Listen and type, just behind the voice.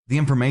The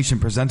information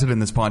presented in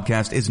this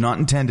podcast is not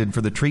intended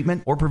for the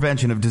treatment or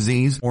prevention of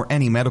disease or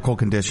any medical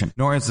condition,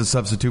 nor as a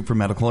substitute for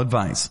medical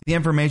advice. The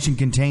information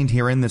contained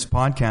here in this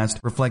podcast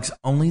reflects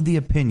only the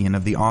opinion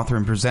of the author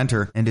and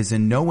presenter and is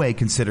in no way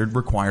considered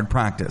required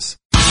practice.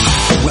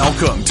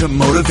 Welcome to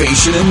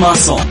Motivation and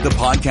Muscle, the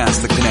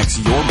podcast that connects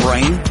your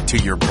brain to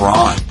your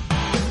brawn.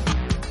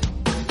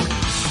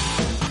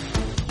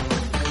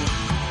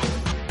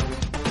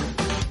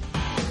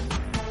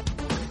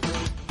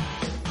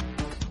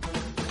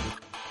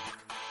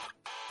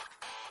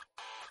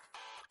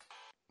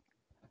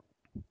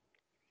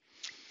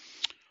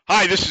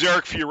 Hi, this is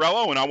Eric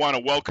Fiorillo, and I want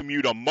to welcome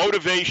you to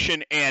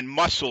Motivation and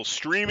Muscle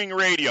Streaming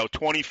Radio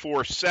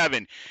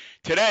 24/7.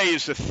 Today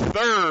is the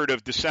 3rd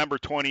of December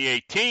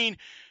 2018.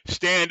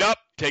 Stand up,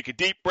 take a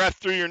deep breath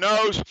through your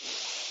nose,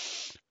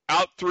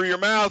 out through your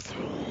mouth,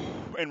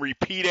 and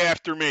repeat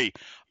after me.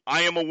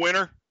 I am a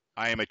winner.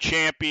 I am a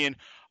champion.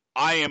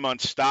 I am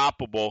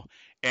unstoppable,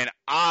 and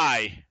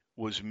I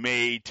was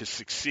made to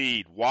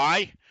succeed.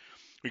 Why?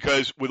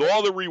 Because with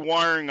all the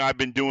rewiring I've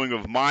been doing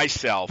of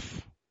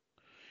myself,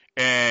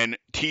 and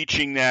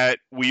teaching that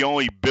we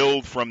only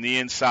build from the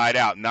inside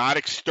out, not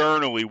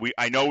externally.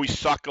 I know we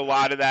suck a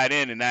lot of that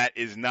in, and that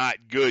is not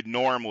good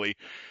normally.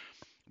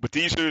 But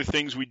these are the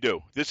things we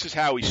do. This is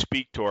how we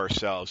speak to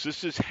ourselves.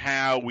 This is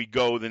how we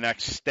go the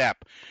next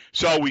step.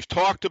 So we've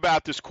talked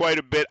about this quite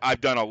a bit.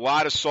 I've done a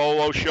lot of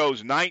solo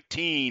shows.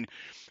 19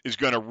 is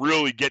going to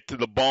really get to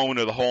the bone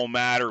of the whole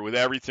matter with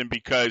everything,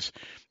 because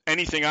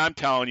anything I'm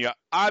telling you,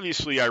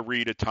 obviously I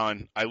read a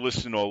ton. I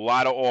listen to a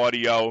lot of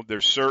audio.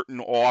 There's certain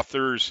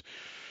authors,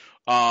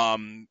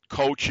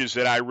 coaches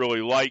that I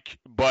really like.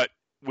 But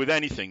with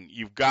anything,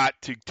 you've got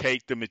to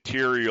take the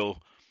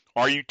material.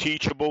 Are you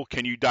teachable?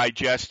 Can you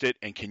digest it?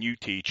 And can you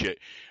teach it?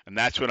 And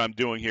that's what I'm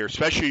doing here.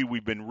 Especially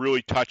we've been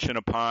really touching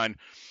upon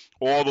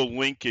all the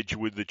linkage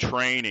with the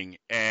training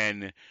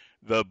and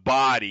the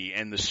body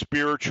and the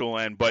spiritual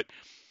end. But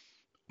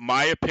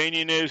my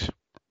opinion is,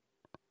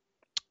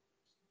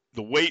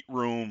 the weight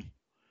room,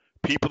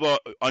 people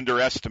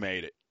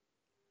underestimate it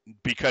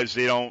because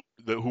they don't.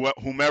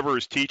 Whomever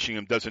is teaching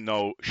them doesn't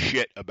know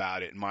shit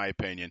about it, in my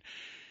opinion.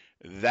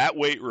 That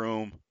weight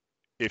room,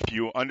 if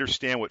you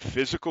understand what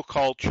physical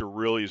culture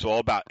really is all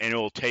about, and it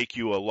will take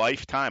you a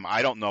lifetime.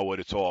 I don't know what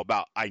it's all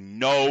about. I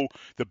know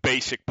the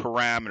basic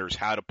parameters,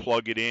 how to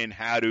plug it in,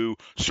 how to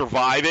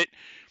survive it.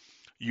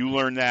 You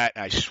learn that,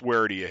 I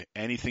swear to you,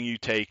 anything you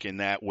take in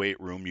that weight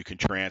room, you can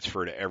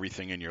transfer to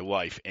everything in your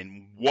life.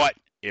 And what,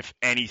 if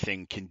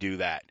anything, can do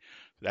that?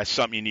 That's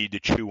something you need to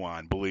chew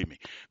on, believe me.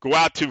 Go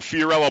out to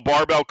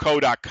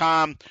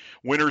FiorilloBarbellCo.com,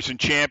 Winners and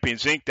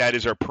Champions Inc. That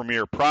is our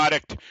premier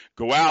product.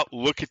 Go out,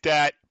 look at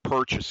that,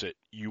 purchase it.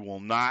 You will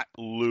not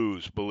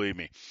lose, believe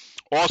me.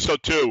 Also,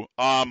 too,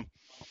 our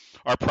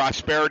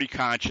Prosperity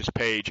Conscious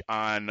page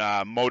on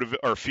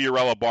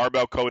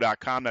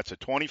FiorilloBarbellCo.com. That's a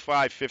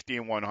 $25,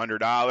 $50, and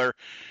 $100.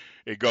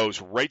 It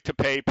goes right to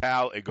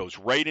PayPal. It goes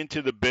right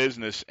into the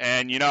business.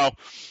 And, you know,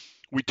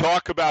 we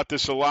talk about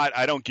this a lot.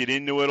 I don't get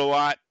into it a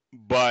lot,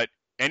 but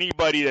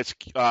anybody that's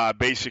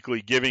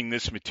basically giving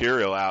this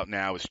material out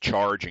now is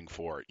charging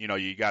for it. You know,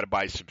 you got to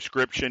buy a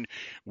subscription.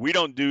 We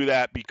don't do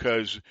that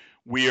because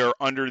we are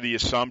under the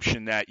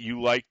assumption that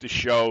you like the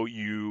show,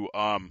 you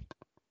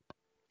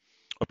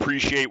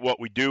appreciate what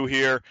we do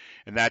here,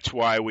 and that's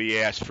why we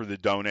ask for the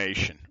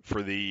donation,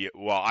 for the,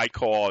 well, I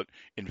call it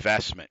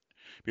investment,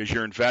 because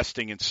you're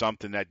investing in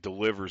something that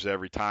delivers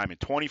every time. And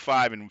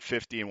 $25 and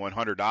 $50 and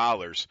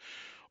 $100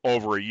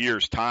 over a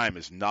year's time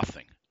is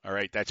nothing. All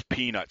right, that's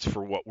peanuts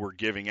for what we're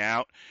giving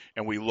out,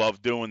 and we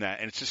love doing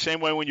that. And it's the same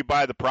way when you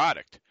buy the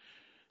product.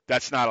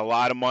 That's not a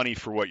lot of money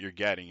for what you're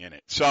getting in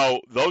it.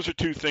 So those are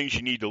two things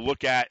you need to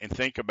look at and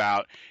think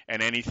about,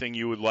 and anything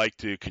you would like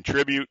to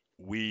contribute,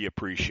 we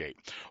appreciate.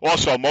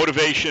 Also,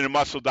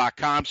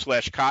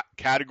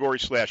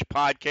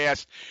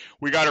 motivationandmuscle.com/category/podcast.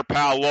 We got our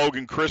pal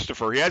Logan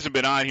Christopher. He hasn't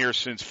been on here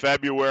since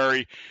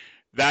February.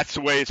 That's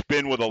the way it's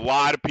been with a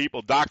lot of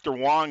people. Dr.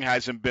 Wong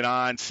hasn't been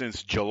on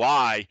since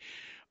July.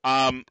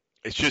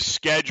 It's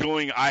just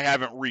scheduling. I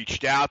haven't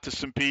reached out to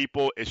some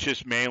people. It's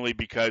just mainly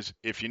because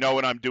if you know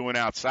what I'm doing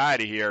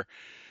outside of here,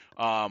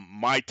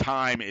 my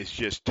time is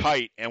just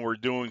tight, and we're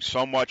doing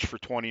so much for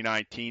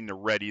 2019 to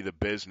ready the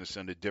business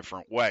in a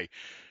different way.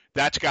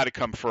 That's got to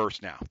come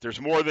first now.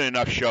 There's more than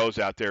enough shows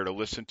out there to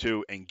listen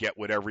to and get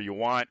whatever you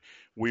want.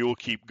 We will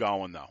keep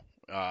going, though.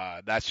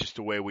 That's just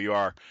the way we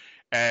are.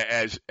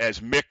 As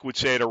Mick would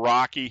say to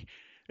Rocky,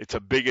 it's a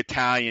big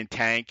Italian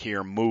tank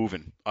here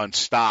moving,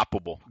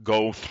 unstoppable.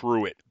 Go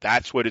through it.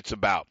 That's what it's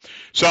about.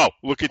 So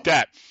look at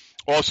that.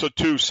 Also,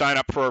 too, sign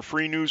up for our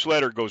free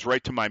newsletter. It goes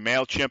right to my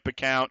MailChimp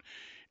account.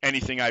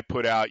 Anything I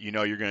put out, you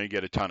know you're going to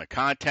get a ton of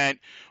content.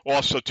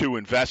 Also, too,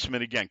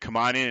 investment. Again, come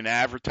on in and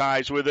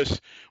advertise with us.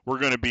 We're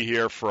going to be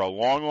here for a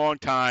long, long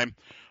time.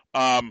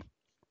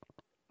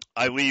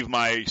 I leave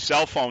my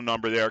cell phone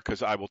number there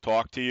because I will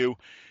talk to you.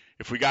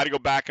 If we got to go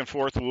back and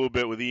forth a little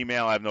bit with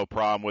email, I have no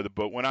problem with it.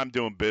 But when I'm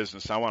doing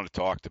business, I want to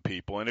talk to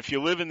people. And if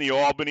you live in the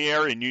Albany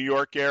area, New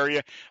York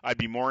area, I'd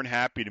be more than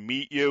happy to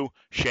meet you,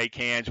 shake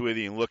hands with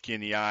you, and look you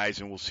in the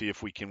eyes, and we'll see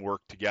if we can work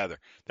together.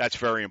 That's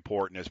very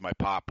important, as my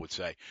pop would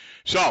say.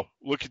 So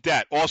look at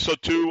that. Also,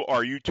 too,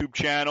 our YouTube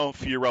channel,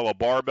 Fiorillo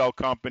Barbell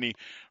Company,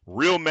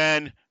 Real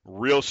Men,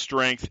 Real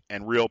Strength,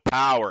 and Real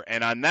Power.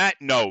 And on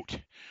that note,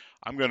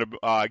 I'm going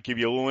to give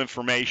you a little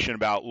information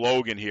about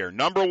Logan here.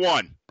 Number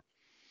one,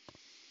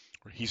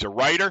 he's a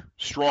writer,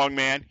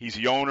 strongman. He's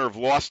the owner of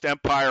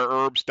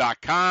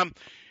LostEmpireHerbs.com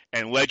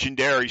and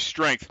Legendary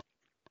Strength.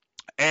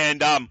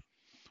 And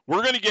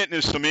we're going to get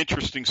into some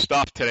interesting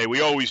stuff today. We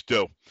always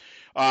do.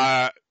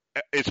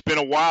 It's been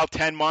a while,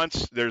 10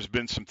 months. There's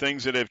been some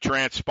things that have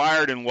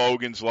transpired in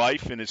Logan's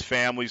life and his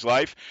family's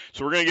life.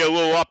 So we're going to get a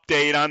little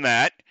update on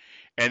that.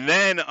 And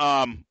then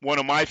one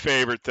of my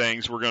favorite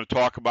things, we're going to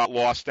talk about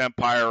Lost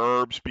Empire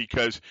Herbs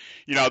because,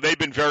 you know, they've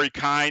been very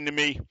kind to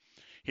me,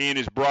 he and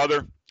his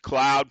brother,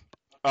 Cloud.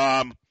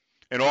 And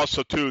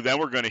also, too, then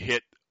we're going to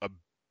hit a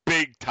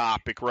big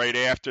topic right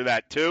after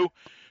that, too.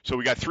 So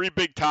we got 3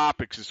 big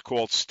topics. It's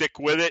called Stick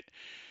With It.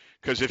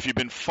 Because if you've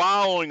been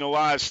following a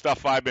lot of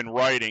stuff I've been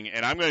writing,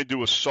 and I'm going to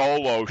do a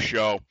solo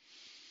show,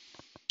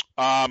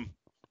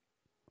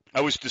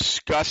 I was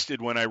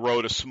disgusted when I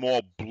wrote a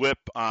small blip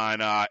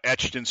on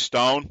Etched in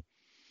Stone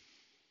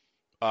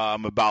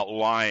about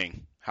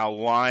lying, how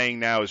lying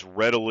now is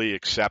readily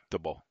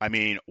acceptable. I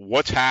mean,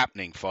 what's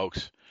happening,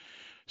 folks?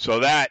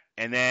 So that,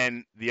 and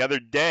then the other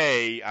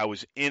day I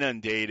was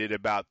inundated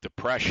about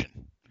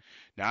depression.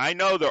 Now, I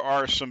know there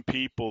are some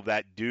people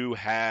that do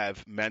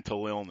have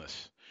mental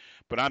illness.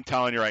 But I'm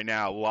telling you right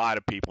now, a lot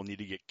of people need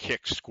to get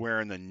kicked square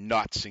in the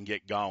nuts and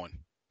get going.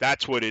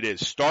 That's what it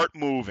is. Start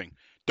moving.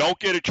 Don't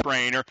get a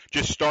trainer.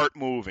 Just start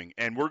moving.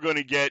 And I'm going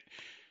to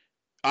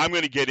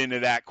get into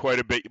that quite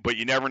a bit, but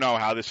you never know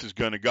how this is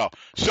going to go.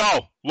 So,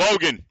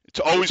 Logan, it's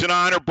always an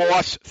honor,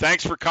 boss.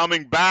 Thanks for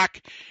coming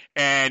back.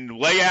 And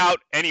lay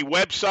out any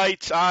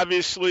websites,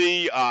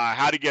 obviously,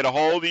 how to get a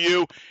hold of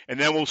you, and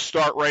then we'll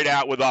start right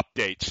out with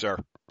updates, sir.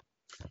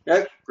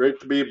 Yeah, great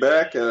to be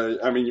back.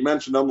 You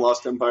mentioned them,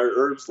 Lost Empire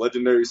Herbs,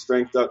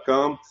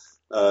 legendarystrength.com.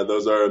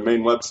 Those are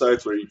main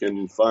websites where you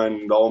can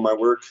find all my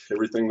work.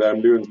 Everything that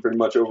I'm doing is pretty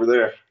much over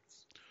there.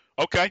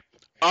 Okay.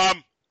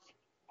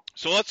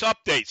 So let's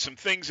update some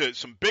things.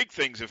 Some big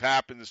things have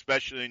happened,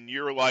 especially in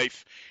your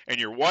life and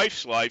your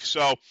wife's life.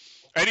 So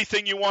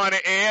anything you want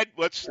to add?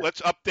 Let's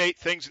update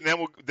things,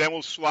 and then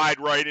we'll slide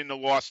right into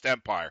Lost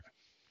Empire.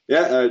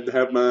 Yeah, I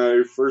have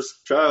my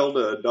first child,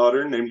 a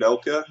daughter named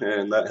Elka,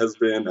 and that has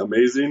been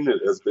amazing.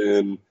 It has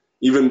been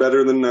even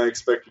better than I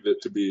expected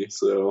it to be.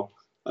 So,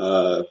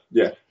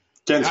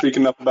 can't speak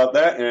enough about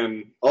that.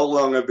 And all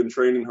along, I've been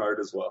training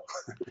hard as well.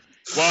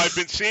 Well, I've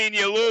been seeing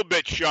you a little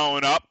bit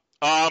showing up.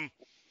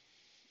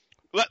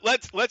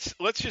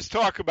 Let's just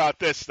talk about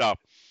this stuff.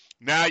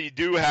 Now you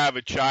do have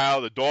a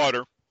child, a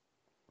daughter.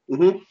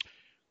 Mm-hmm.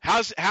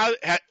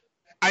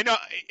 I know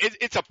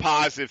it's a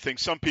positive thing.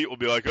 Some people will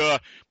be like,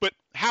 but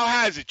how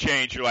has it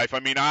changed your life? I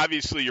mean,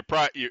 obviously,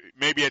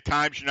 maybe at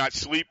times you're not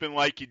sleeping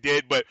like you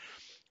did, but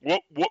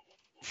what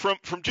from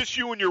just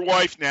you and your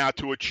wife now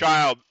to a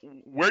child,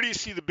 where do you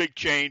see the big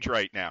change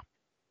right now?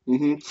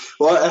 Mm-hmm.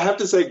 Well, I have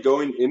to say,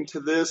 going into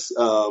this,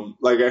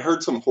 I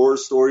heard some horror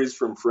stories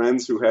from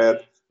friends who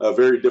had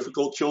very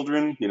difficult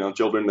children,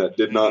 children that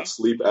did not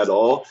sleep at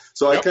all.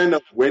 So Yep. I kind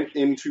of went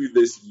into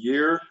this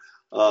year.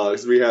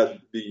 Because we had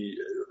the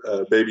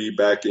baby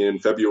back in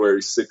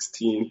February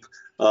 16th.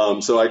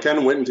 So I kind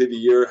of went into the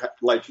year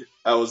like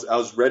I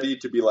was ready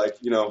to be like,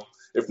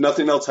 if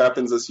nothing else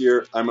happens this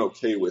year, I'm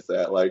okay with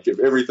that. Like if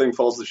everything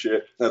falls to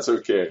shit, that's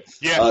okay.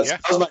 So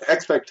that was my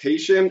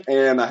expectation,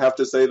 and I have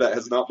to say that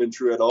has not been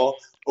true at all.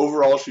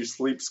 Overall, she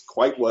sleeps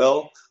quite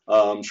well.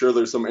 I'm sure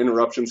there's some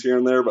interruptions here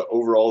and there, but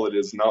overall it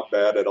is not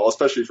bad at all,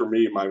 especially for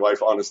me. My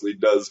wife honestly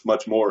does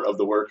much more of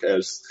the work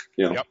as,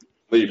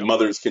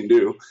 mothers can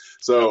do.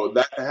 So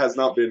that has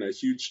not been a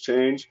huge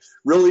change.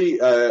 Really,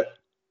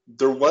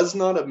 there was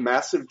not a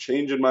massive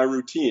change in my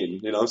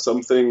routine.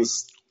 Some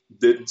things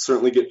did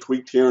certainly get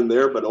tweaked here and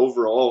there, but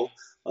overall,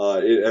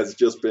 it has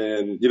just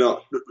been,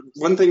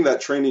 one thing that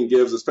training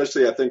gives,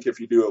 especially I think if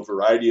you do a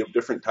variety of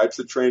different types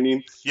of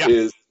training,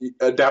 is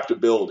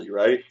adaptability,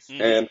 right?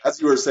 Mm-hmm. And as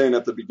you were saying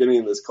at the beginning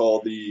of this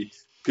call,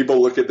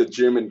 people look at the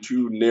gym in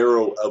too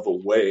narrow of a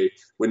way,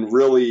 when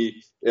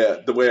really,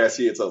 the way I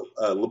see it's a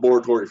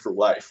laboratory for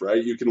life,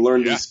 right? You can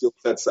learn these skill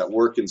sets that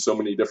work in so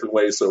many different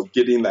ways. So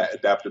getting that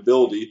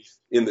adaptability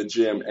in the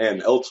gym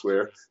and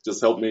elsewhere just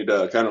helped me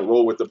to kind of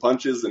roll with the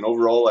punches. And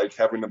overall, like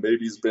having a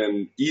baby's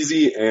been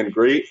easy and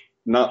great.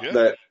 Not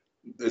that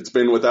it's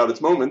been without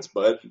its moments,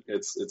 but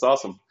it's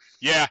awesome.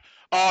 Yeah.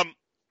 And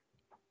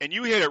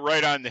you hit it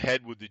right on the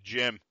head with the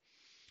gym.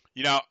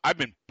 I've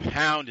been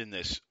pounding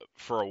this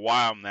for a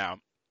while now,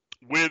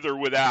 with or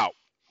without.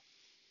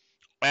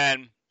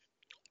 And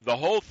the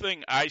whole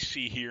thing I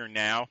see here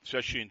now,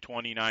 especially in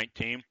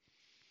 2019,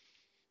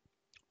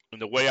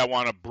 and the way I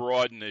want to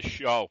broaden this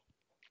show,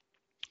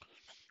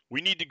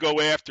 we need to go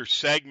after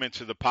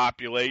segments of the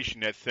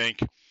population that think,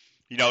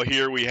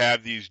 here we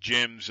have these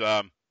gyms,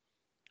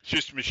 it's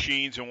just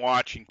machines and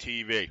watching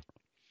TV.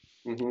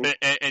 Mm-hmm.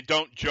 And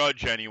don't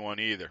judge anyone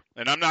either.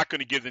 And I'm not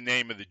going to give the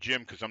name of the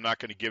gym because I'm not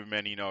going to give them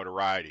any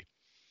notoriety.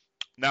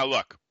 Now,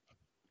 look,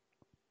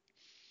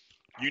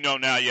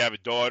 now you have a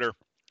daughter.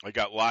 I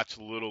got lots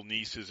of little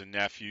nieces and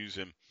nephews,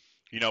 and,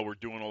 we're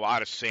doing a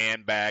lot of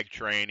sandbag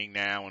training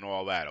now and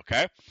all that,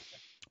 okay?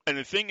 And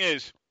the thing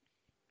is,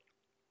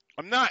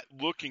 I'm not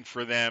looking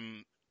for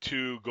them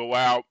to go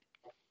out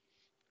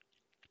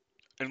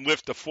and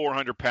lift a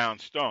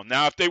 400-pound stone.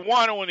 Now, if they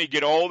want to when they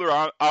get older,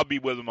 I'll be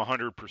with them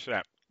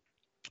 100%.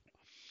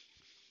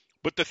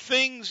 But the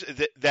things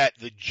that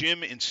the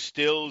gym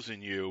instills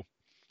in you,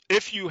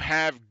 if you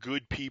have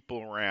good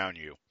people around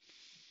you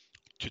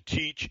to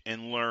teach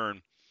and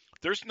learn,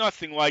 there's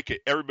nothing like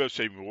it. Everybody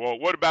say, well,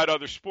 what about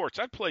other sports?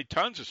 I played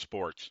tons of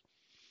sports.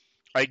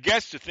 I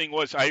guess the thing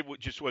was I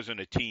just wasn't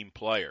a team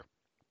player.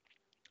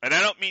 And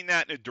I don't mean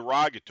that in a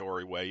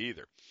derogatory way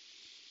either.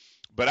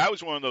 But I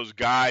was one of those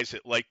guys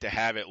that liked to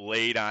have it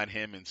laid on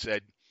him and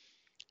said,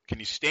 can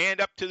you stand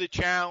up to the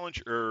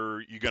challenge or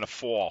are you going to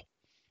fall?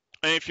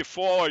 And if you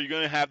fall, are you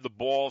going to have the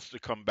balls to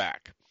come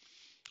back?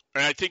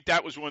 And I think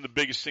that was one of the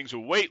biggest things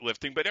with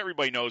weightlifting, but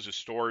everybody knows the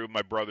story with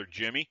my brother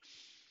Jimmy.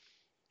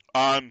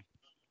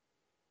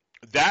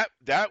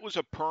 That was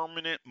a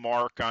permanent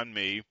mark on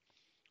me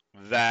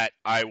that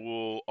I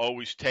will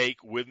always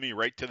take with me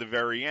right to the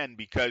very end,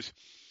 because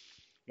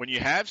when you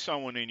have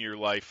someone in your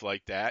life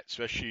like that,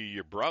 especially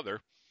your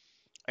brother,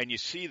 and you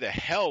see the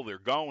hell they're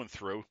going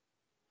through,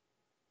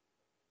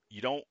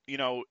 you don't,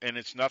 and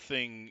it's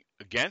nothing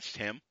against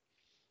him.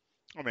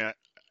 I mean,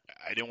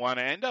 I didn't want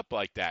to end up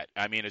like that.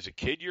 I mean, as a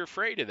kid, you're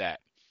afraid of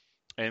that.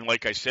 And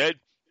like I said,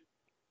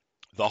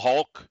 the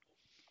Hulk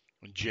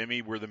and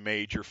Jimmy were the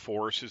major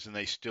forces, and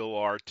they still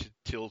are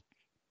till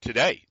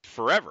today,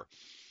 forever.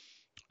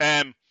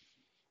 And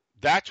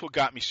that's what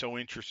got me so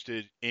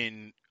interested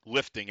in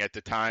lifting. At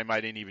the time,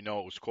 I didn't even know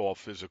it was called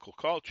physical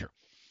culture.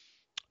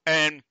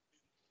 And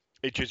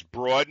it just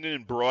broadened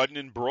and broadened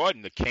and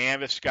broadened. The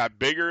canvas got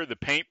bigger, the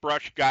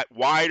paintbrush got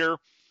wider,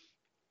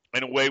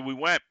 and away we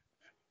went.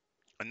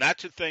 And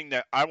that's the thing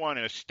that I want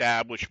to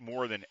establish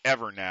more than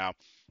ever now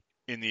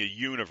in the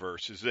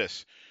universe is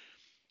this.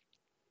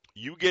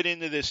 You get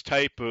into this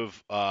type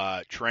of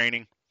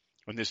training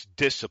and this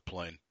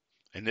discipline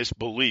and this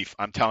belief,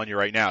 I'm telling you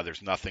right now,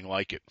 there's nothing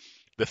like it.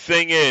 The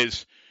thing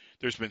is,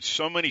 there's been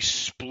so many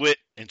split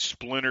and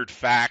splintered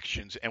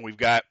factions, and we've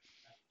got,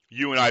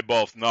 you and I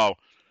both know,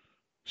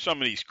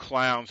 some of these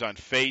clowns on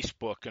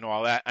Facebook and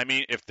all that. I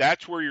mean, if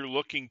that's where you're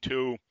looking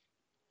to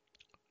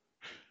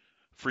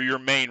for your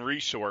main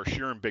resource,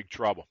 you're in big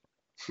trouble.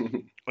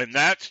 And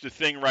that's the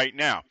thing right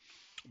now.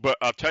 But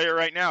I'll tell you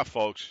right now,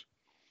 folks,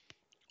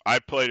 I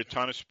played a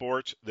ton of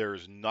sports. There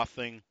is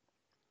nothing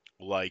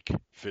like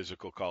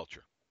physical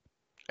culture.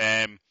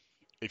 And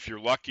if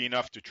you're lucky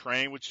enough to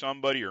train with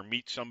somebody or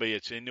meet somebody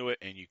that's into it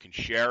and you can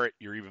share it,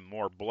 you're even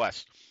more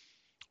blessed.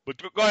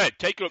 But go ahead,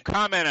 take a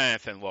comment on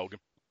anything, Logan.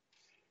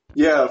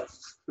 Yeah,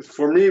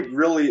 for me,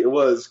 really, it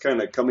was kind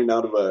of coming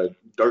out of a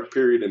dark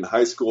period in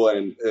high school,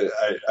 and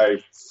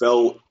I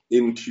fell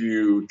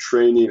into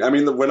training. I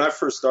mean, when I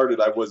first started,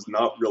 I was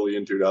not really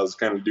into it. I was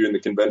kind of doing the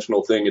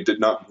conventional thing. It did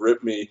not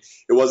grip me.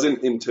 It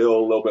wasn't until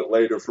a little bit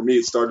later. For me,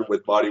 it started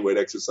with body weight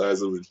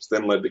exercises, which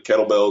then led to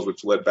kettlebells,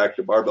 which led back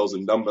to barbells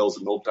and dumbbells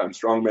and old-time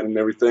strongmen and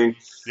everything.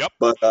 Yep.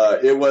 But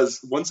it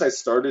was once I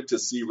started to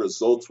see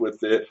results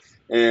with it,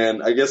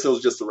 and I guess it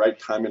was just the right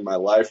time in my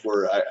life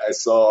where I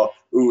saw,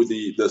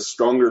 the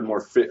stronger and more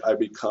fit I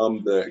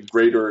become, the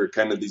greater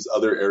kind of these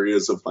other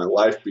areas of my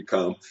life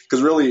become.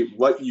 Because really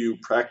what you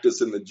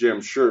practice in the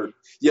gym, sure,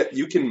 yeah,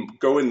 you can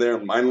go in there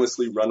and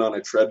mindlessly run on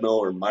a treadmill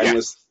or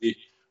mindlessly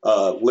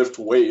lift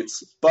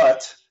weights.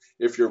 But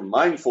if you're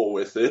mindful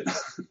with it,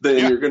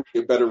 then you're going to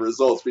get better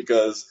results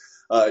because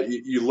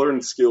you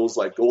learn skills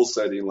like goal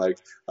setting, like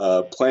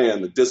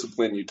plan, the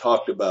discipline you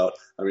talked about.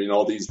 I mean,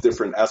 all these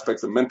different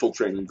aspects of mental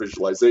training,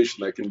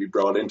 visualization that can be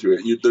brought into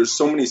it. There's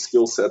so many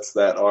skill sets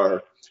that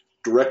are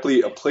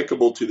directly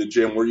applicable to the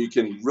gym where you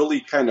can really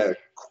kind of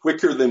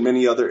quicker than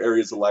many other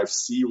areas of life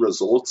see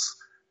results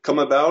come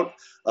about.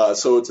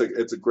 So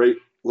it's a great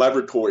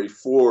laboratory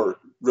for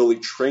really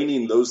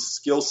training those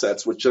skill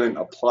sets, which then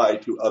apply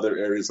to other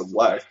areas of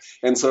life.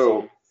 And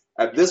so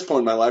at this point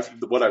in my life,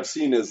 what I've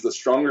seen is the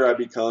stronger I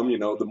become,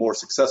 the more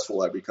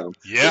successful I become.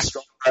 Yeah. The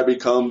stronger I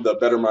become, the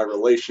better my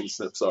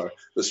relationships are.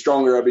 The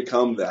stronger I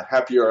become, the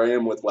happier I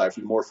am with life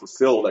and the more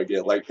fulfilled I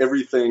get. Like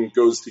everything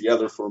goes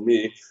together for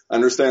me. I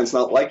understand it's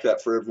not like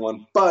that for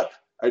everyone, but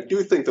I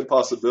do think the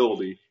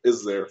possibility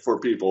is there for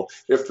people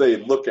if they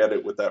look at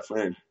it with that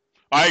frame.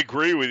 I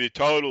agree with you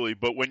totally.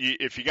 But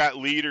if you got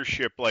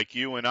leadership like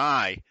you and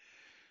I'll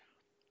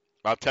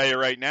tell you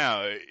right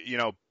now,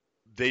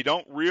 they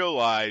don't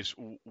realize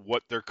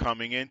what they're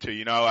coming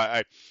into.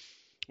 I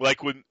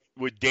like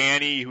with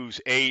Danny,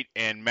 who's 8,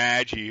 and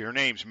Maggie. Her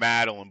name's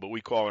Madeline, but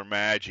we call her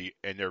Maggie.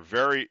 And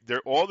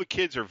all the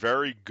kids are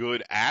very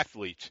good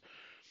athletes.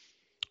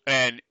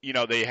 And,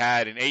 they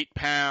had an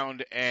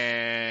 8-pound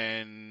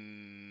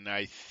and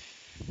I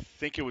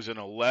think it was an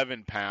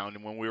 11-pound.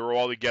 And when we were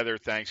all together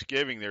at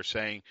Thanksgiving, they're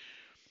saying,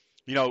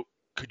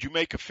 could you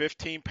make a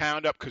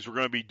 15-pound up? Because we're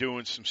going to be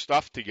doing some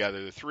stuff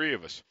together, the three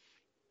of us.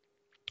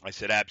 I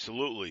said,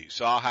 absolutely.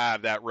 So I'll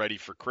have that ready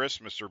for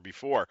Christmas or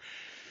before.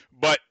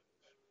 But,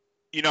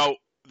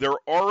 they're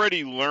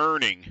already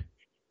learning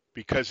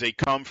because they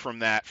come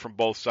from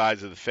both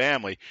sides of the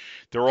family.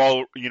 They're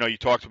all, you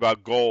talked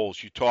about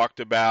goals. You talked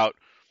about,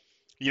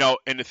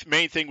 and the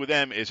main thing with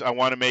them is I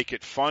want to make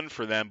it fun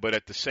for them, but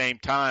at the same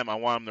time, I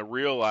want them to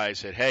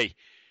realize that, hey,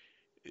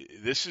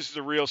 this is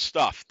the real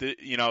stuff.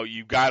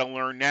 You've got to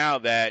learn now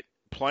that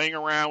playing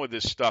around with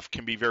this stuff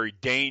can be very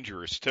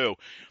dangerous too.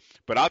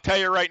 But I'll tell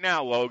you right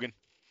now, Logan,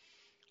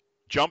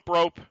 jump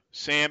rope,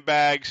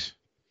 sandbags,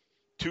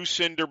 2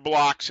 cinder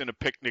blocks and a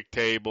picnic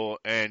table,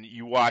 and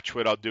you watch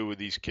what I'll do with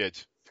these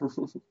kids.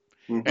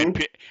 Mm-hmm.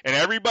 And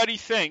everybody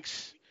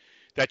thinks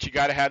that you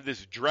got to have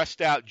this dressed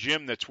out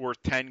gym that's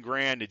worth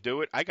 $10,000 to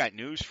do it. I got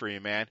news for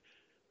you, man.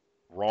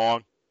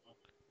 Wrong.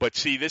 But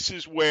see, this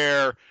is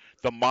where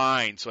the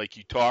minds, like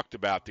you talked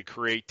about, the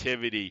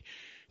creativity,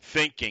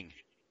 thinking,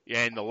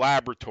 and the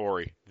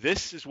laboratory,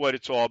 this is what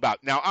it's all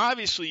about. Now,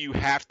 obviously, you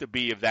have to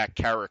be of that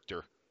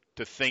character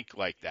to think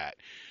like that.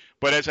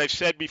 But as I've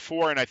said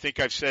before, and I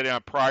think I've said it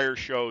on prior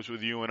shows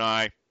with you and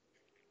I,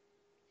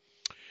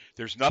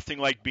 there's nothing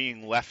like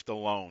being left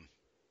alone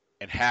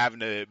and having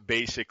to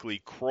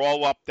basically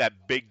crawl up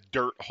that big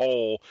dirt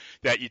hole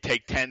that you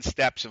take 10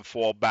 steps and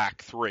fall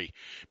back 3.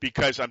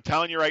 Because I'm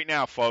telling you right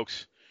now,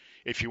 folks,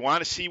 if you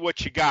want to see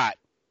what you got,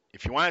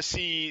 if you want to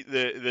see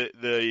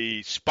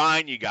the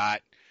spine you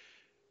got,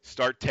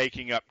 start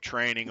taking up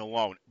training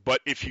alone.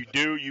 But if you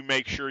do, you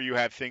make sure you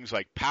have things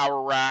like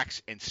power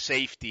racks and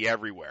safety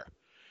everywhere.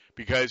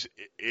 Because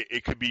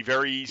it could be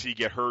very easy to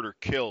get hurt or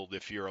killed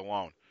if you're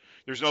alone.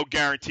 There's no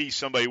guarantee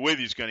somebody with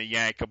you is going to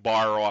yank a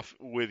bar off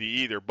with you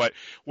either. But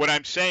what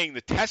I'm saying,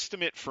 the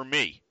testament for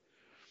me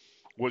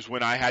was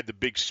when I had the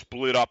big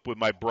split up with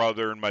my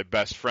brother and my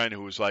best friend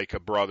who was like a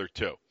brother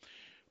too.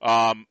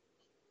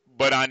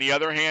 But on the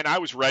other hand, I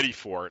was ready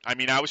for it. I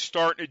mean, I was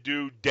starting to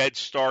do dead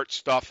start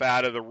stuff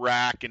out of the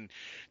rack, and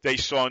they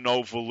saw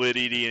no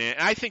validity in it.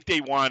 And I think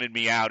they wanted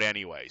me out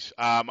anyways.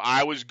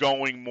 I was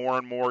going more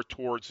and more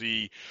towards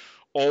the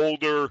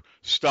older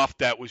stuff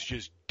that was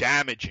just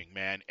damaging,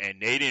 man,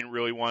 and they didn't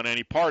really want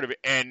any part of it.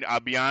 And I'll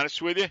be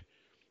honest with you,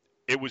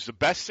 it was the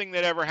best thing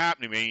that ever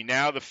happened to me.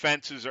 Now the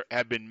fences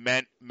have been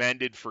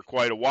mended for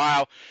quite a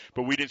while,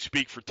 but we didn't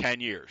speak for 10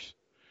 years.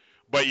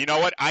 But you know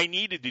what? I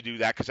needed to do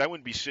that because I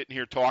wouldn't be sitting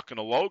here talking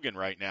to Logan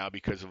right now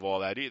because of all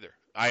that either.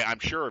 I'm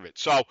sure of it.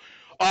 So,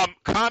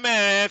 comment,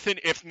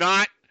 Anthony. If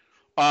not,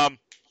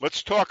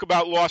 let's talk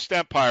about Lost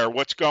Empire.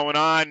 What's going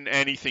on?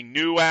 Anything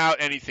new out?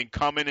 Anything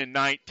coming in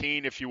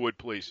 19, if you would,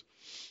 please?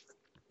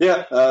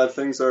 Yeah,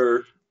 things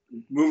are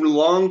moving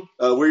along.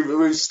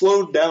 We've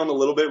slowed down a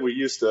little bit. We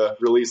used to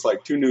release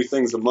like 2 new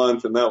things a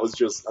month, and that was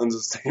just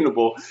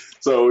unsustainable.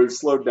 So we've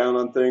slowed down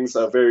on things.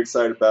 Very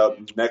excited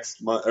about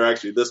next month, or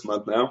actually this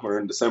month now. We're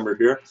in December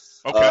here.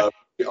 Okay.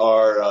 We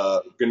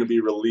are going to be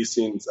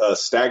releasing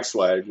Stag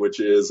Swag, which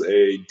is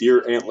a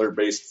deer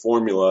antler-based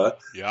formula.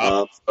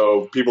 Yeah.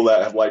 So people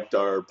that have liked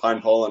our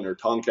Pine Pollen or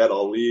Tomcat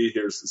Ali,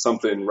 here's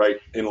something right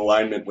in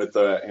alignment with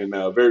and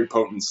very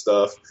potent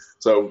stuff.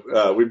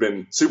 So we've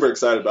been super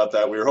excited about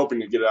that. We were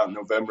hoping to get it out in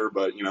November,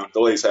 but,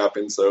 delays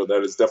happen, so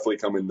that is definitely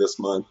coming this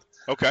month.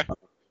 Okay.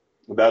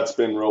 That's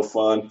been real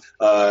fun.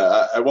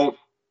 I won't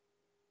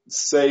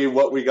say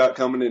what we got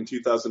coming in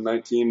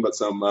 2019, but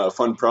some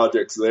fun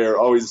projects there.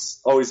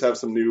 Always have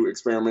some new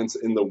experiments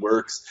in the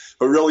works.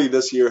 But really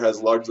this year has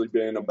largely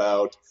been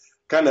about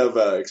kind of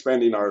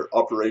expanding our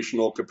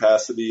operational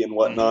capacity and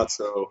whatnot.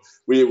 Mm-hmm. So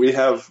we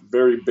have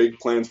very big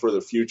plans for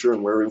the future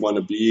and where we want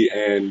to be,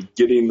 and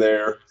getting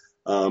there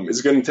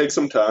is going to take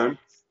some time.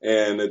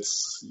 And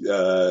there's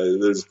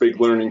a big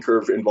learning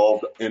curve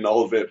involved in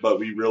all of it, but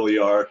we really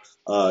are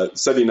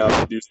setting out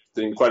to do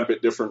something quite a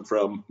bit different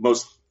from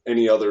most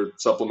any other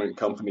supplement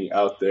company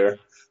out there.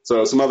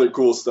 So some other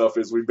cool stuff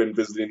is we've been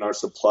visiting our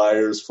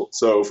suppliers.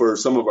 So for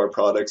some of our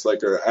products,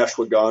 like our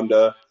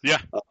ashwagandha,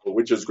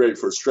 which is great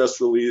for stress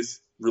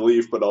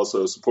relief, but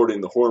also supporting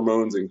the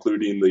hormones,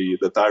 including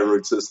the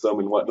thyroid system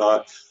and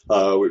whatnot.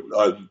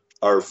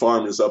 Our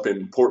farm is up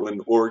in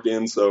Portland,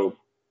 Oregon, so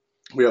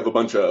we have a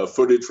bunch of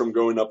footage from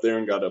going up there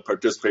and got to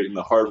participate in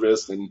the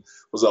harvest, and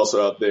was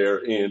also out there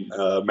in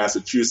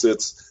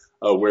Massachusetts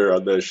where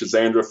the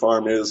Shazandra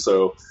farm is.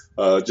 So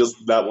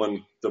just that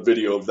one, the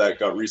video of that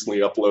got recently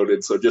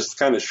uploaded. So just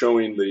kind of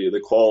showing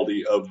the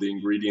quality of the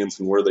ingredients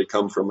and where they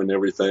come from and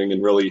everything,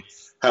 and really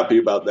happy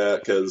about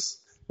that because,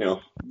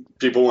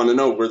 people want to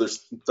know where their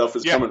stuff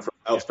is coming from,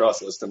 how it's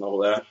processed and all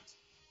that.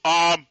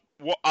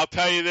 Well, I'll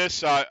tell you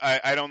this.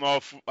 I don't know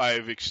if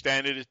I've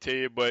extended it to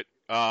you, but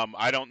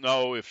I don't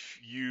know if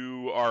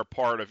you are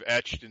part of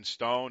Etched in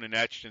Stone and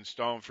Etched in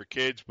Stone for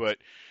Kids, but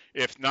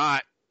if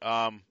not,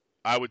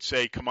 I would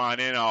say come on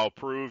in. I'll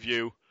approve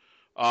you.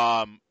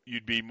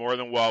 you'd be more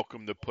than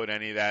welcome to put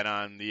any of that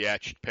on the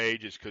etched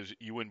pages, because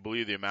you wouldn't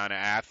believe the amount of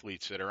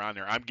athletes that are on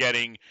there. I'm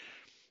getting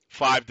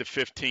 5 to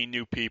 15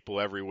 new people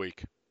every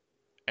week,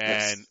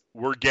 and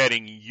we're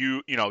getting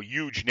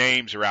huge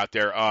names are out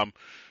there.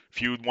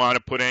 If you want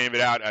to put any of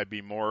it out, I'd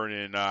be more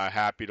than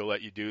happy to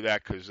let you do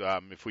that, because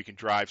if we can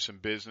drive some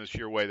business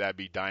your way, that'd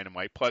be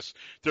dynamite. Plus,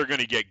 they're going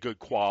to get good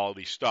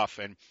quality stuff.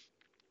 And,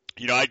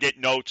 I get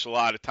notes a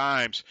lot of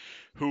times.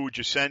 Who would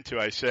you send to?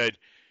 I said,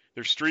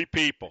 there's 3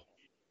 people.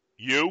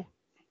 You,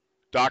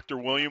 Dr.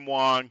 William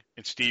Wong,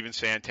 and Steven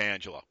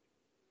Santangelo.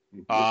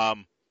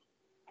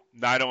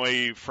 Not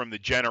only from the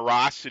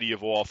generosity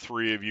of all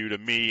 3 of you to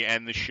me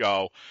and the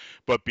show,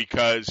 but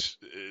because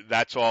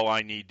that's all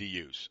I need to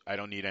use. I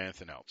don't need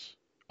anything else.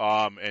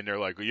 And they're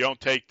like, well, you don't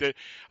take the.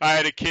 I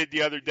had a kid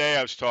the other day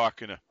I was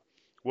talking to.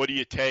 What do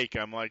you take?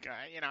 I'm like,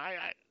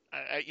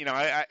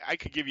 I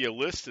could give you a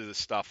list of the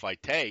stuff I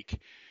take.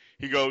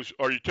 He goes,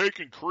 are you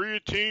taking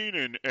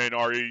creatine and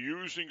are you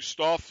using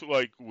stuff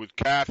like with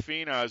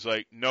caffeine? I was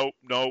like, nope.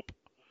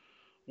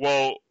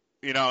 Well,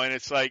 and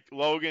it's like,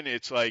 Logan,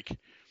 it's like,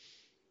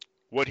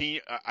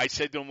 I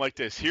said to him like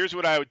this, here's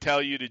what I would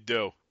tell you to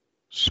do.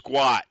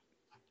 Squat.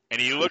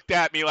 And he looked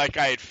at me like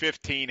I had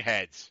 15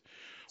 heads.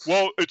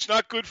 Well, it's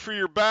not good for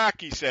your back,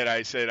 he said.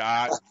 I said,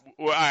 I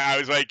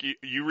was like,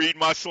 you read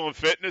Muscle and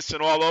Fitness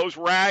and all those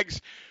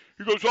rags?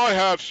 He goes, I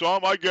have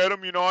some. I get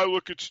them. I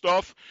look at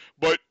stuff.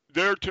 But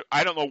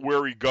I don't know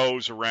where he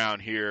goes around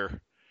here.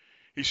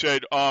 He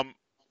said, I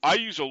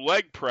use a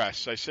leg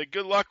press. I said,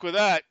 good luck with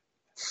that.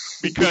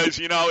 Because,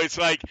 it's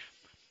like,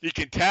 you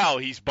can tell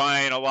he's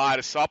buying a lot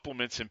of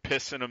supplements and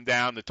pissing them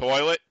down the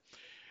toilet.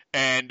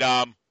 And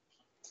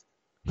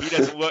he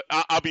doesn't look,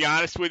 I'll be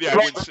honest with you. I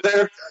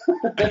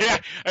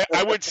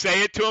wouldn't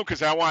say it to him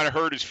because I want to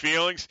hurt his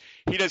feelings.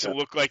 He doesn't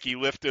look like he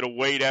lifted a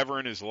weight ever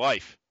in his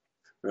life.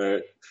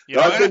 Right.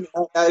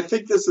 I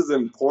think this is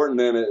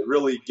important, and it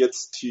really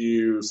gets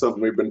to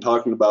something we've been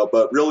talking about,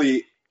 but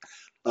really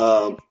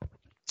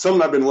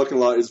something I've been looking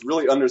a lot is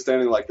really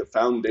understanding like the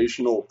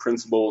foundational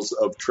principles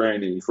of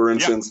training. For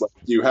instance, like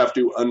you have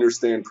to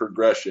understand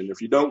progression.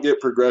 If you don't get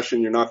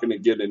progression, you're not going to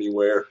get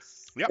anywhere.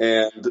 Yep.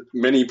 And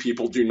many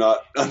people do not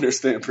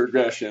understand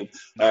progression.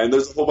 And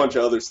there's a whole bunch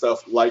of other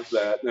stuff like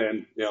that.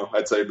 And,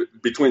 I'd say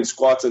between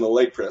squats and a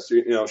leg press,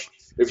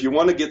 if you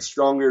want to get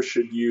stronger,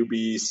 should you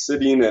be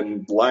sitting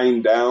and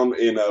lying down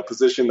in a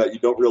position that you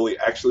don't really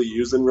actually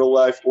use in real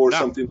life, or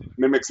something that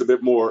mimics a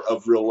bit more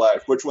of real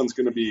life? Which one's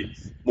going to be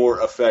more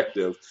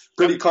effective?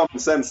 Pretty common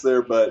sense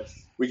there, but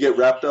we get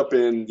wrapped up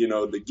in,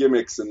 the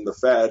gimmicks and the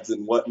fads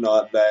and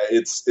whatnot, that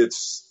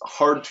it's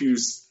hard to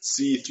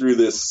see through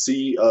this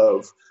sea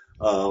of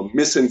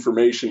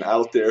misinformation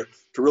out there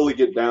to really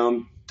get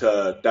down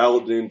to dial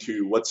it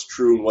into what's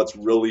true and what's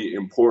really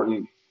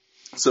important.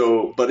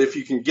 So, but if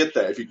you can get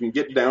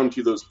down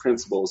to those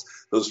principles,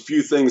 those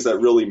few things that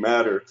really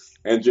matter,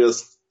 and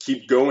just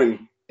keep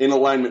going in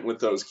alignment with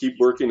those, keep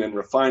working and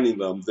refining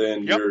them,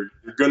 then you're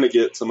going to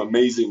get some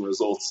amazing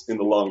results in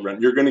the long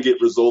run. You're going to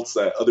get results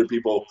that other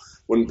people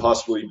wouldn't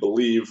possibly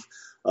believe,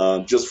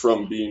 just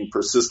from being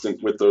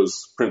persistent with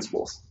those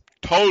principles.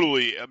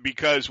 Totally,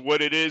 because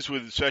what it is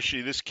with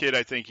especially this kid,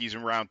 I think he's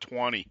around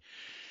 20.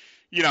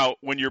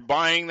 When you're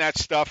buying that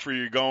stuff or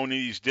you're going to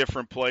these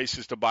different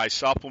places to buy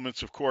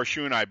supplements, of course,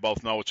 you and I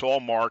both know it's all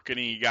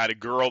marketing. You got a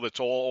girl that's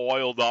all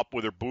oiled up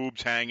with her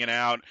boobs hanging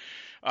out.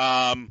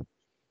 And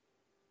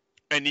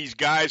these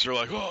guys are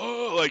like,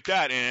 oh, like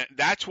that. And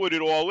that's what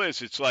it all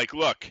is. It's like,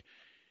 look,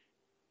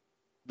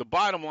 the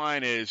bottom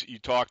line is you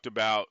talked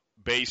about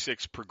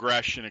basics,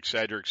 progression, et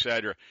cetera, et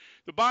cetera.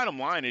 The bottom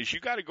line is you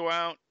got to go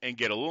out and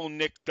get a little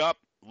nicked up,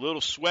 a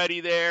little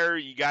sweaty there.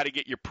 You got to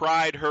get your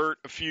pride hurt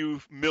a few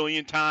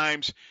million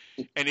times.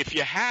 And if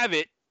you have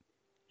it,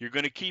 you're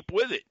going to keep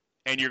with it.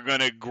 And you're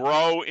going to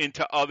grow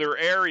into other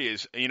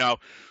areas.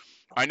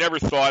 I never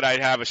thought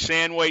I'd have a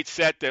sand weight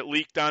set that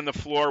leaked on the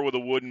floor with a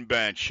wooden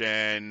bench.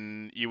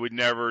 And you would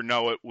never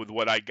know it with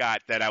what I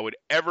got, that I would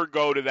ever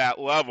go to that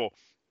level.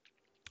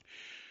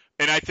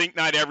 And I think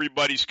not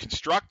everybody's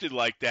constructed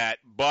like that.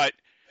 But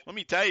let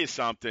me tell you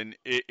something.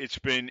 It's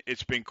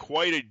been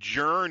quite a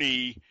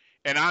journey,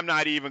 and I'm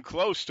not even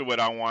close to what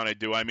I want to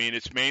do. I mean,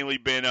 it's mainly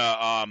been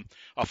a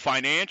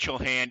financial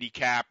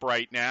handicap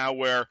right now,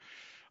 where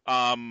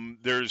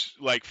there's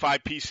like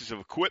 5 pieces of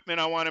equipment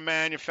I want to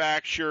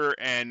manufacture,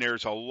 and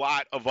there's a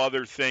lot of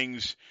other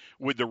things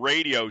with the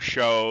radio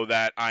show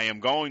that I am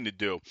going to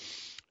do.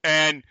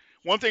 And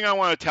one thing I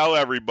want to tell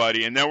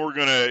everybody, and then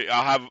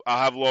I'll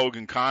have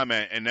Logan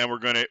comment, and then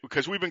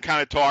because we've been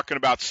kind of talking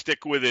about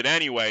stick with it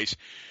anyways,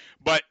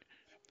 but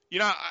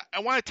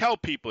I want to tell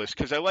people this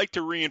because I like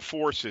to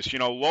reinforce this.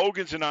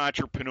 Logan's an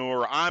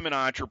entrepreneur, I'm an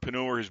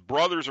entrepreneur, his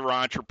brothers are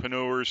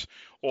entrepreneurs,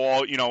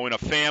 all in a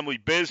family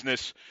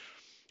business,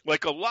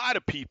 like a lot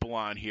of people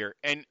on here,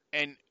 and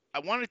I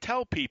want to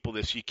tell people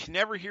this. You can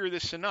never hear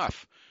this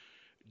enough.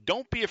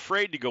 Don't be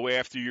afraid to go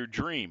after your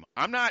dream.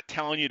 I'm not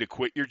telling you to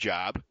quit your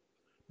job.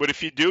 But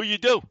if you do, you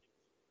do.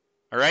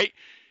 All right?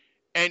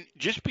 And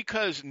just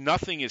because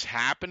nothing is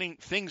happening,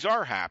 things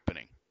are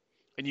happening.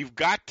 And you've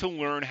got to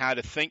learn how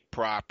to think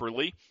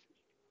properly.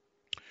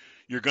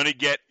 You're going to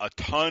get a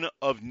ton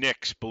of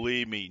nicks,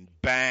 believe me,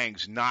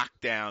 bangs,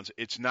 knockdowns.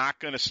 It's not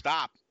going to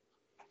stop.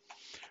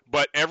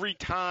 But every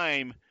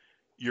time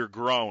you're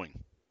growing.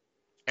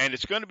 And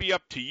it's going to be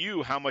up to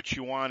you how much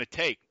you want to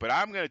take. But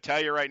I'm going to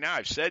tell you right now,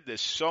 I've said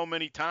this so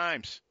many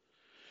times.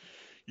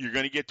 You're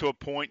going to get to a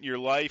point in your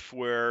life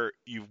where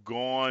you've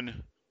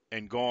gone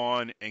and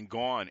gone and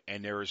gone,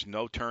 and there is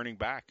no turning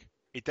back.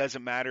 It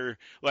doesn't matter.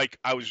 Like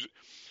I was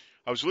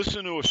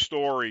listening to a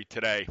story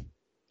today.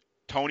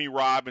 Tony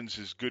Robbins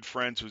is good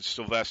friends with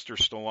Sylvester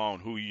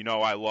Stallone, who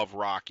I love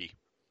Rocky.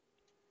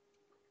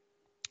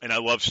 And I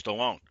love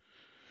Stallone.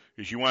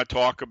 Because you want to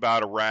talk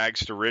about a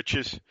rags to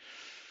riches.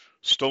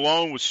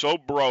 Stallone was so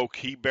broke,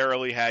 he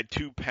barely had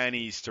 2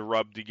 pennies to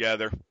rub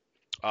together.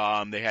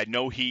 They had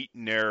no heat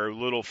in their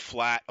little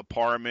flat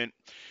apartment.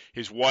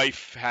 His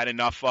wife had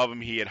enough of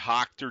him. He had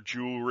hocked her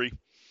jewelry.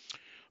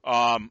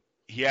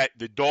 He had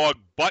the dog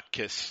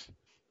Butkus,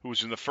 who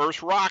was in the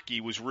first Rocky,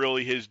 was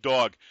really his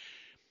dog.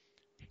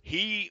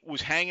 He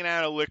was hanging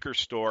out at a liquor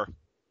store,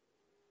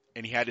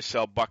 and he had to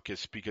sell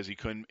Butkus because he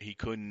couldn't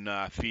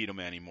feed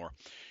him anymore.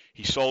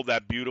 He sold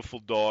that beautiful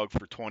dog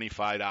for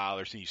 $25,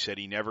 and he said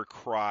he never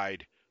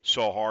cried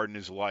so hard in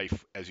his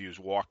life as he was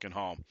walking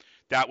home.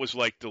 That was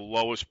like the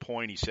lowest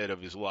point, he said,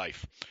 of his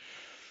life.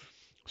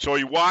 So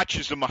he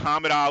watches the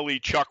Muhammad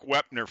Ali-Chuck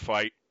Wepner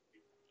fight,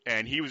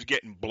 and he was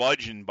getting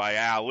bludgeoned by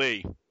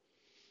Ali.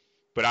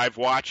 But I've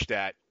watched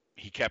that.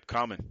 He kept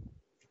coming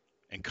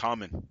and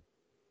coming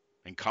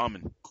and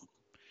coming.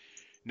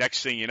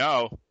 Next thing you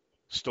know,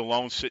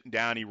 Stallone's sitting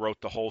down. He wrote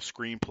the whole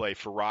screenplay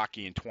for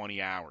Rocky in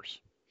 20 hours.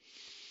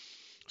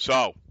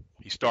 So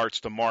he starts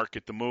to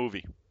market the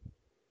movie.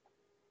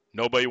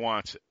 Nobody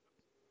wants it.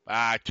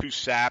 Too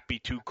sappy,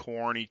 too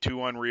corny,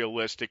 too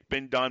unrealistic.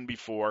 Been done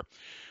before,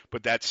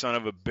 but that son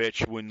of a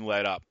bitch wouldn't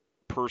let up.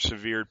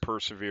 Persevered.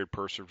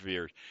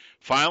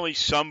 Finally,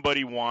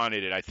 somebody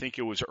wanted it. I think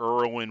it was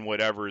Irwin,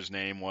 whatever his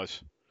name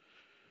was.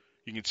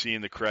 You can see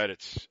in the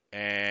credits.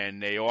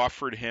 And they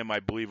offered him, I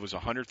believe it was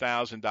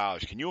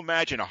 $100,000. Can you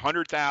imagine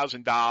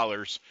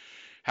 $100,000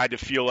 had to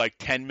feel like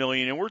 $10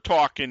 million? And we're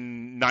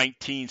talking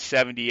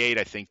 1978,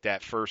 I think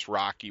that first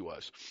Rocky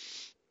was.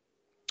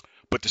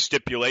 But the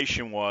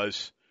stipulation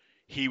was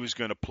he was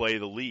going to play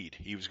the lead.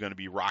 He was going to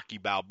be Rocky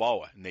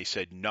Balboa. And they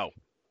said no.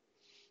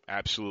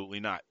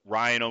 Absolutely not.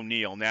 Ryan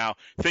O'Neal. Now,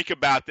 think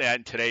about that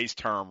in today's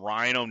term.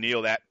 Ryan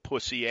O'Neal, that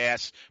pussy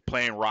ass,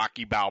 playing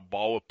Rocky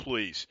Balboa,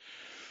 please.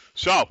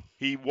 So,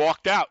 he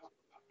walked out.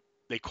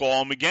 They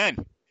call him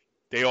again.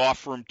 They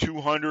offer him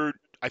 $200,000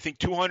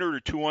 or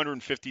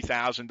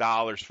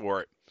 $250,000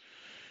 for it.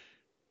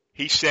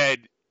 He said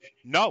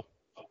no,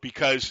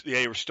 because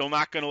they were still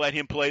not going to let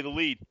him play the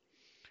lead.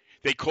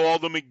 They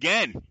called him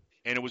again,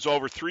 and it was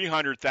over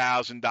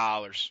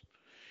 $300,000.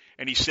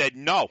 And he said,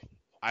 no,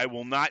 I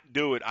will not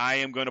do it. I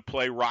am going to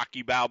play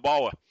Rocky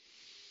Balboa.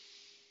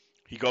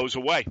 He goes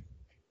away.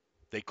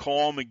 They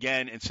call him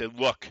again and said,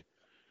 look,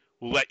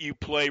 we'll let you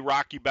play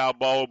Rocky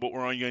Balboa, but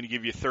we're only going to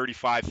give you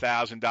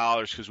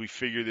 $35,000 because we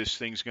figure this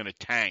thing's going to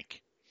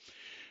tank.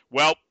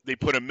 Well, they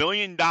put $1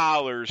 million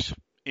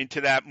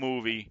into that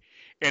movie,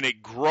 and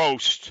it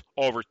grossed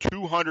over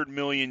 $200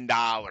 million.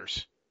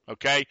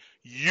 Okay?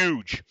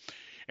 Huge.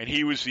 And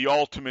he was the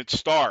ultimate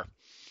star.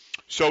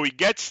 So he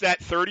gets that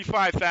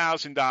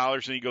 $35,000,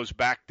 and he goes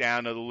back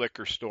down to the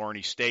liquor store, and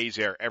he stays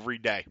there every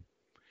day.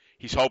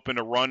 He's hoping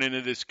to run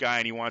into this guy,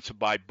 and he wants to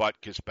buy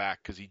Butkus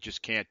back because he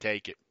just can't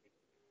take it.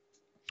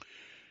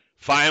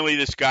 Finally,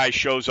 this guy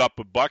shows up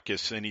with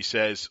Butkus, and he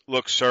says,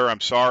 look, sir,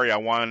 I'm sorry. I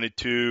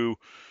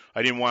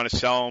didn't want to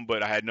sell him,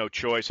 but I had no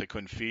choice. I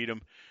couldn't feed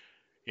him.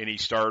 And he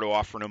started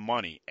offering him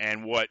money.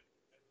 And what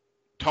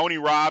Tony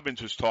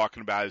Robbins was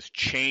talking about is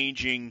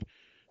changing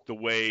the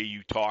way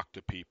you talk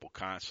to people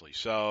constantly.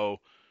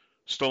 So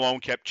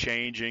Stallone kept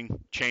changing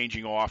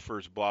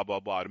offers, blah, blah,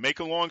 blah. To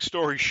make a long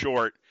story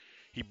short,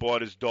 he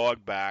bought his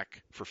dog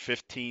back for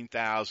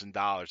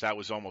 $15,000. That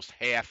was almost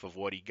half of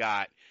what he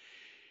got.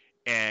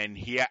 And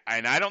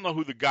I don't know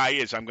who the guy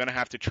is. I'm going to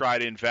have to try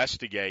to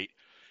investigate.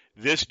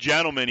 This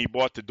gentleman, he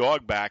bought the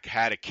dog back,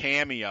 had a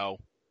cameo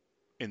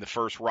in the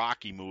first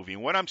Rocky movie.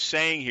 And what I'm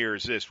saying here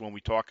is this: when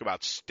we talk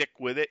about stick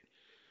with it,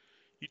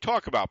 you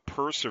talk about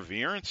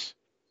perseverance.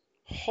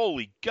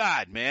 Holy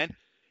God, man.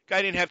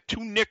 Guy didn't have 2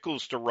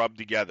 nickels to rub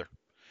together.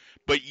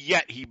 But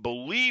yet he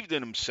believed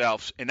in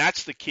himself, and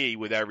that's the key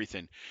with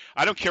everything.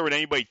 I don't care what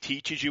anybody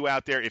teaches you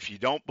out there. If you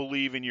don't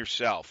believe in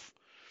yourself,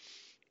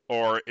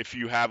 or if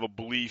you have a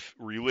belief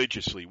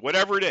religiously,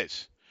 whatever it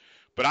is.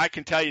 But I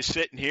can tell you,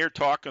 sitting here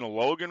talking to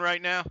Logan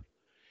right now,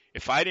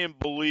 if I didn't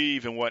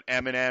believe in what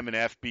Eminem and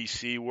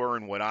FBC were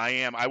and what I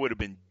am, I would have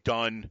been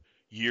done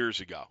years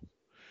ago.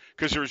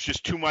 Because there was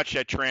just too much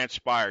that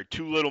transpired,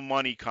 too little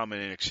money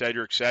coming in, et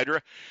cetera, et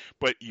cetera.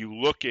 But you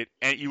look at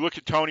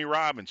Tony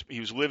Robbins. He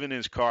was living in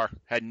his car,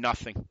 had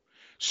nothing.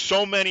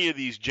 so many of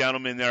these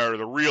gentlemen that are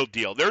the real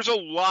deal. There's a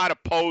lot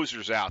of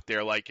posers out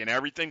there, like in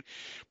everything,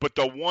 but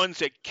the ones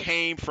that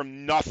came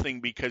from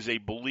nothing because they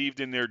believed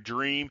in their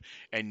dream,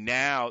 and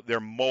now they're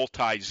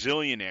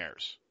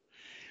multi-zillionaires.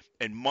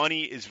 And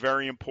money is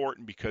very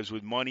important because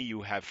with money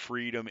you have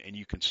freedom and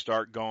you can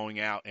start going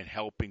out and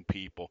helping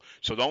people.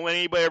 So don't let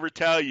anybody ever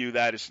tell you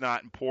that it's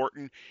not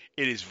important.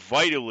 It is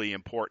vitally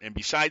important. And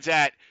besides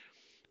that,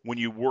 when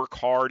you work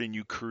hard and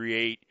you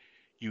create,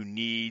 you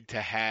need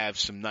to have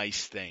some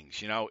nice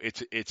things. You know,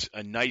 it's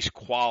a nice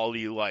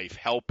quality life,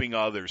 helping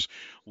others,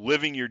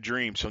 living your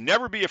dream. So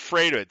never be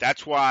afraid of it.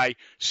 That's why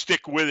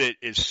stick with it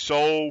is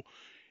so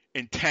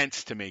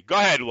intense to me. Go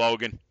ahead,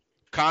 Logan.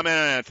 Comment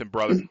on anything,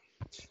 brother.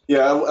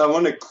 Yeah, I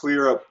want to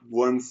clear up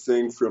one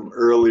thing from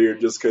earlier,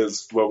 just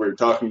because what we were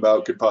talking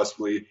about could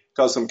possibly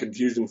cause some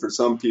confusion for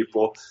some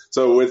people.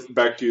 So with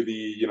back to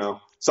the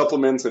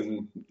supplements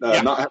and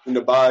not having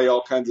to buy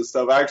all kinds of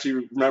stuff. I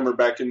actually remember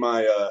back in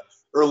my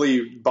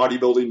early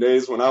bodybuilding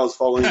days when I was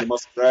following the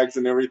muscle drags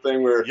and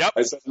everything, where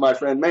I said to my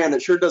friend, "Man,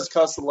 it sure does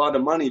cost a lot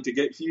of money to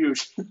get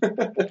huge."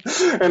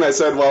 And I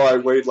said, "Well, I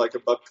weighed like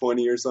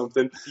 $120 or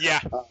something." Yeah.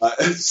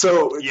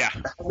 So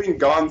having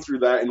gone through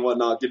that and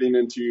whatnot, getting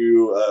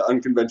into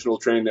unconventional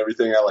training and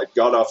everything, I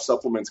got off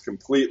supplements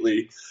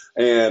completely,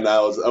 and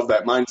I was of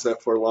that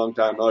mindset for a long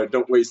time. Oh,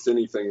 don't waste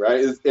anything,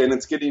 right? And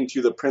it's getting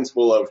to the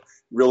principle of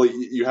really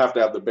you have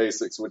to have the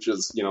basics, which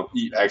is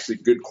eat actually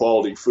good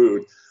quality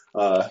food.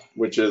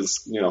 Which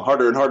is,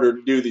 harder and harder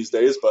to do these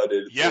days, but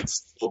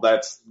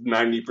that's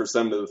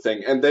 90% of the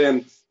thing. And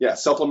then,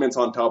 supplements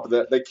on top of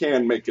that, they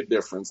can make a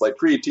difference. Like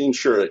creatine,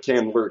 sure, it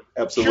can work.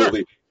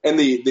 Absolutely. Sure. And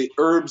the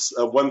herbs,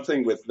 one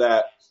thing with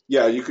that,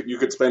 you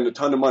could spend a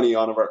ton of money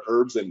on our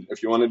herbs. And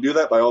if you want to do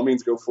that, by all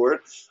means, go for it.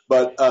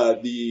 But,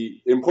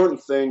 the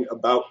important thing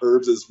about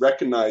herbs is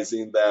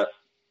recognizing that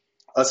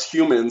us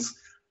humans,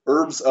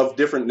 herbs of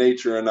different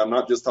nature, and I'm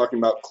not just talking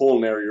about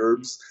culinary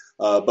herbs,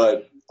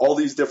 but all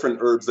these different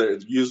herbs that are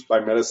used by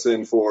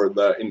medicine for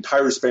the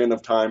entire span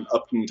of time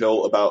up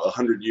until about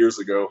 100 years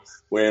ago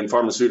when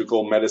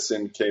pharmaceutical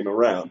medicine came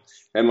around.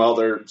 And while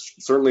there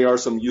certainly are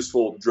some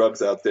useful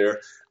drugs out there,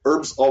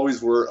 herbs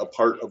always were a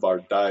part of our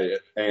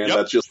diet. And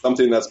that's just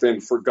something that's been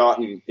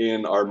forgotten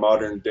in our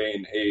modern day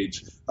and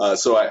age.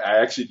 So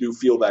I actually do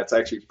feel that's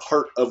actually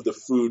part of the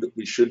food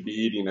we should be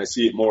eating. I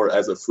see it more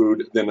as a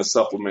food than a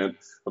supplement.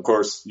 Of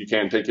course, you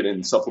can take it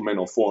in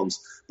supplemental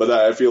forms, but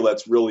I feel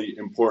that's really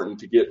important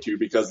to get to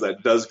because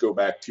that does go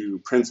back to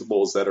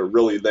principles that are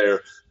really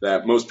there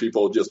that most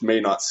people just may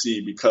not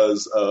see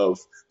because of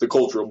the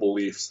cultural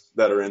beliefs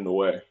that are in the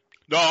way.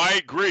 No, I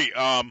agree.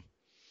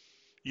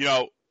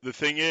 The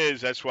thing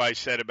is, that's why I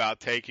said about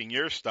taking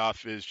your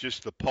stuff is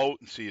just the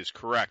potency is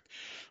correct.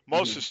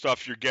 Most of the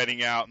stuff you're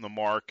getting out in the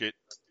market,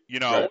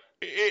 right.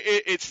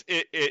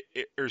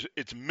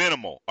 It's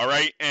minimal, all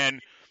right? And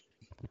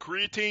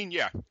creatine,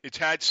 it's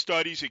had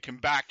studies. It can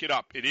back it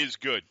up. It is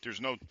good. There's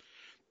no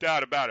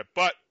doubt about it.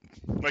 But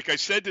like I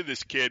said to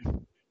this kid,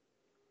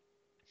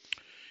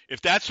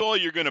 if that's all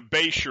you're going to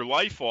base your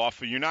life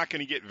off of, you're not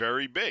going to get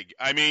very big.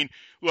 I mean,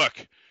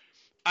 look,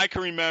 I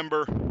can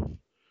remember –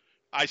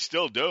 I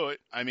still do it.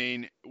 I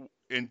mean,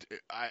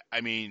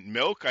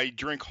 milk. I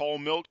drink whole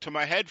milk till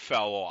my head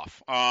fell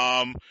off.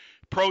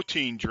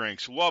 Protein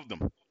drinks, loved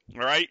them. All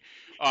right.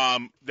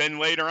 Then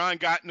later on,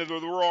 got into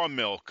the raw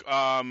milk.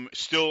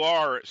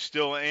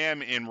 Still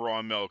am in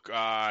raw milk.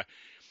 One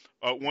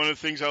of the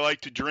things I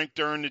like to drink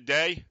during the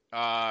day,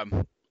 I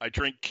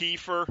drink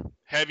kefir,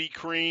 heavy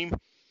cream,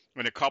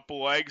 and a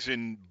couple eggs,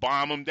 and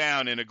bomb them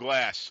down in a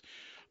glass.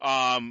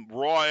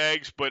 Raw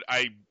eggs, but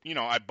I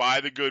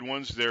buy the good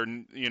ones. They're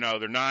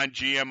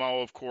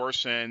non-GMO, of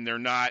course, and they're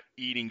not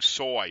eating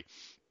soy.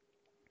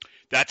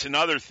 That's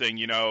another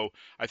thing, I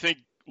think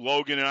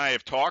Logan and I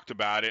have talked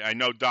about it. I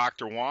know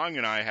Dr. Wong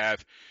and I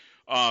have,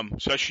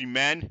 especially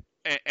men,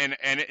 and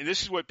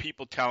this is what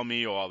people tell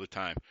me all the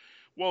time.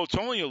 Well, it's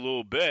only a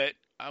little bit.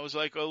 I was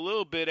like, a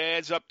little bit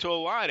adds up to a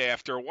lot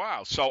after a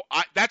while. So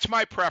that's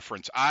my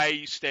preference.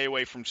 I stay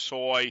away from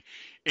soy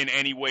in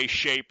any way,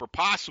 shape, or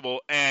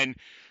possible. And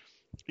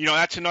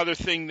that's another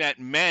thing that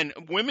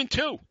women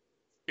too.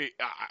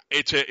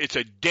 It's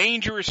a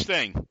dangerous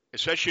thing,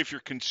 especially if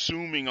you're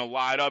consuming a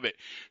lot of it.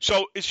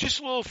 So it's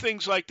just little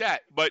things like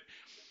that. But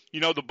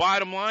the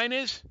bottom line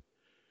is,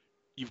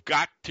 you've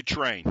got to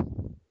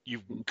train.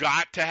 You've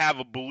got to have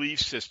a belief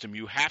system.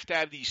 You have to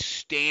have these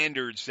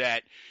standards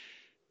that,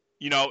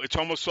 it's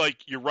almost like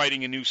you're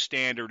writing a new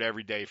standard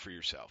every day for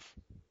yourself.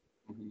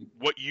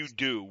 What you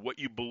do, what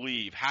you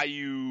believe, how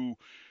you,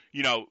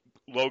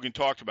 Logan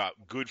talked about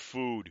good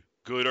food,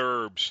 good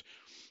herbs,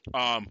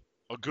 a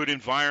good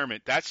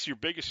environment. That's your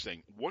biggest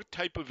thing. What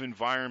type of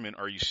environment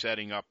are you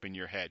setting up in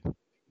your head?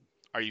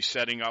 Are you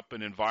setting up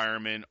an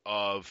environment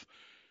of,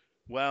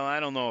 well, I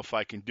don't know if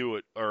I can do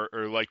it,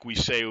 or like we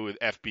say with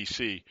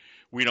FBC,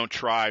 we don't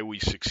try, we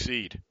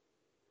succeed.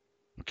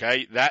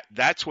 Okay?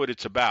 That's what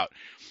it's about.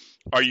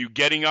 Are you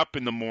getting up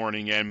in the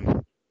morning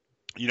and,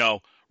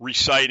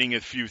 reciting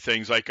a few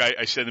things? Like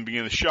I said in the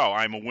beginning of the show,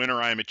 I'm a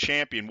winner, I'm a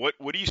champion. What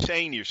are you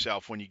saying to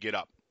yourself when you get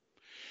up?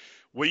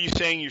 What are you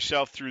saying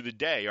yourself through the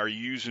day? Are you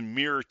using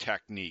mirror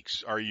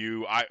techniques?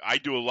 I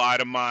do a lot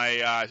of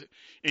my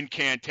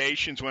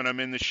incantations when I'm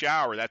in the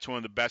shower. That's one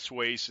of the best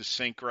ways to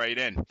sink right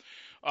in.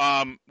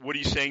 What are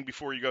you saying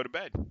before you go to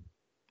bed?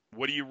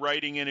 What are you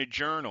writing in a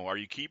journal? Are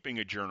you keeping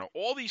a journal?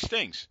 All these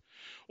things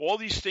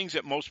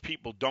that most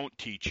people don't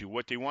teach you.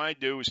 What they want to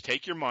do is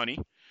take your money,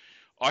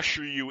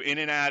 usher you in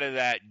and out of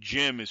that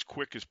gym as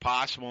quick as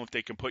possible. If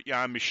they can put you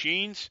on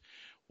machines,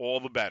 all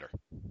the better.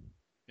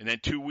 And then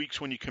 2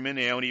 weeks when you come in,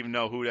 they don't even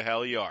know who the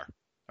hell you are.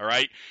 All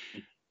right?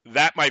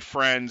 That, my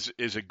friends,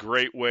 is a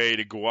great way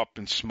to go up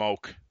and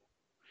smoke.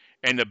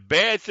 And the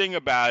bad thing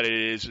about it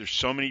is there's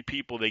so many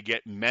people, they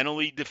get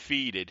mentally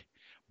defeated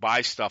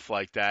by stuff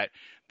like that,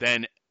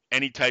 then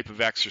any type of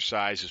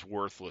exercise is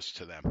worthless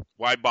to them.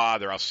 Why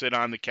bother? I'll sit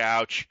on the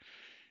couch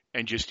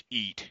and just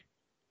eat,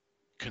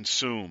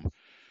 consume.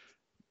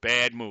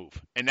 Bad move.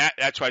 And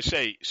that's why I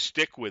say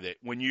stick with it.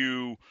 When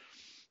you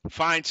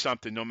find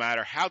something, no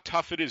matter how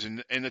tough it is,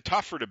 and the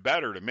tougher the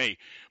better to me.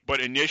 But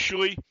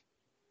initially,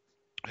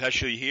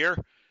 especially here,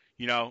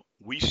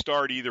 we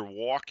start either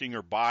walking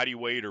or body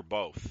weight or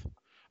both.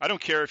 I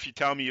don't care if you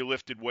tell me you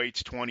lifted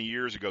weights 20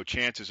 years ago.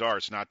 Chances are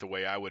it's not the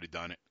way I would have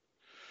done it.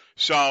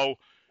 So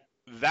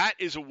that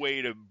is a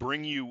way to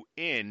bring you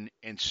in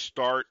and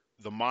start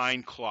the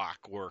mind clock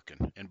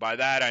working. And by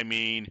that I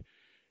mean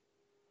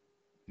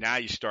now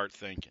you start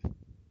thinking.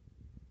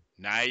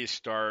 Now you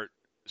start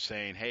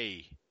saying,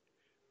 hey,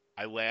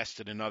 I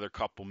lasted another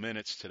couple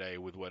minutes today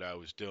with what I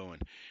was doing.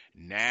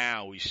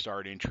 Now we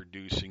start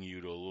introducing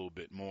you to a little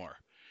bit more.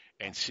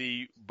 And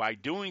see, by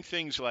doing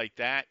things like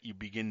that, you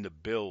begin to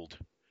build.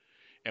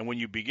 And when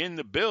you begin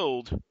to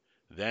build,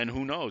 then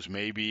who knows,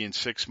 maybe in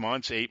 6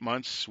 months, 8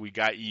 months, we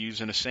got you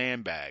using a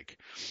sandbag.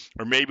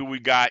 Or maybe we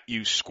got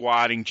you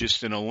squatting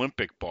just an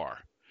Olympic bar.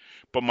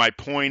 But my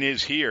point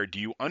is here, do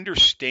you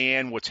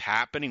understand what's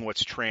happening,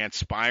 what's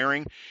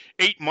transpiring?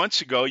 8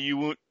 months ago, you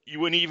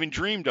wouldn't even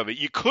dreamed of it.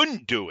 You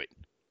couldn't do it.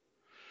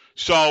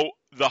 So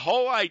the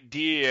whole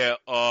idea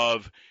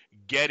of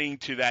getting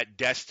to that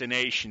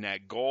destination,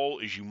 that goal,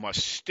 is you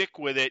must stick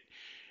with it,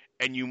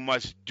 and you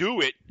must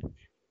do it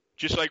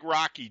just like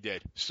Rocky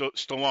did,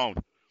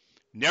 Stallone.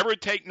 Never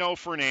take no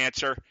for an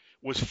answer,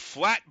 was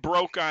flat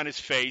broke on his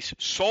face,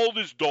 sold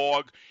his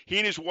dog, he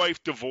and his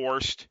wife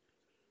divorced,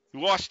 he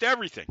lost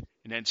everything.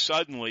 And then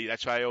suddenly,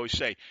 that's why I always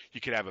say,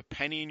 you could have a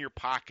penny in your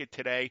pocket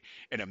today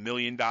and $1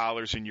 million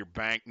in your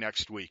bank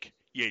next week.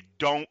 You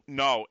don't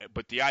know.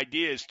 But the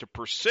idea is to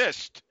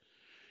persist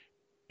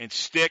and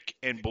stick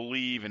and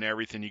believe in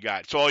everything you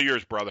got. It's all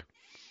yours, brother.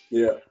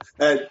 Yeah.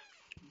 I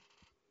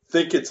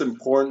think it's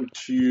important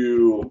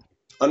to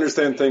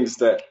understand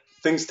that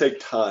things take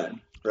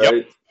time, right?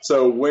 Yep.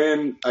 So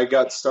when I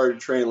got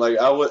started training, like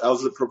I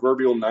was a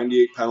proverbial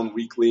 98-pound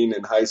weakling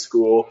in high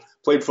school,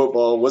 played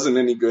football, wasn't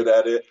any good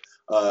at it.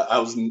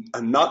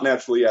 I'm not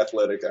naturally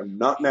athletic. I'm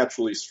not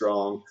naturally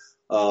strong.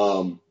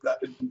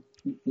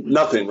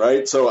 Nothing,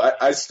 right? So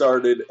I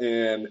started,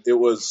 and it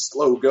was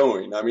slow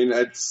going. I mean,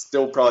 it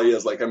still probably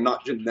is. Like, I'm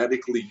not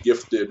genetically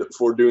gifted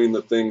for doing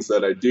the things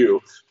that I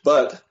do,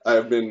 but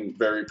I've been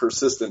very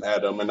persistent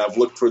at them, and I've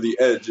looked for the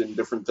edge in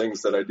different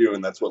things that I do,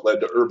 and that's what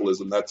led to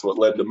herbalism. That's what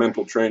led to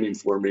mental training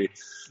for me.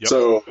 Yep.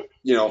 So,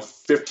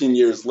 15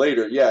 years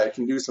later, yeah, I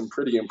can do some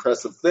pretty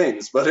impressive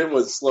things, but it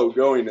was slow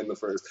going in the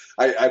first.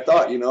 I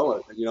thought, in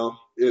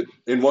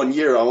 1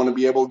 year, I want to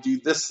be able to do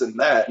this and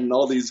that and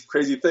all these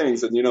crazy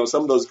things. And,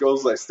 some of those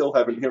goals I still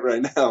haven't hit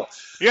right now.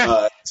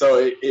 Yeah. So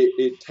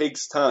it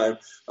takes time.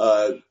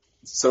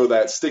 So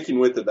that sticking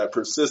with it, that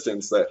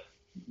persistence, that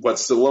what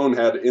Stallone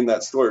had in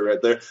that story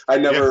right there. I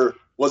never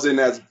was in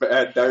as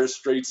bad dire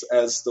straits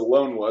as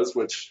Stallone was,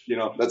 which,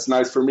 that's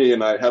nice for me.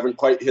 And I haven't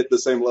quite hit the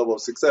same level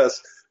of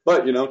success.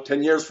 But,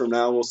 10 years from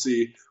now, we'll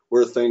see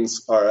where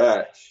things are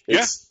at.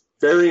 It's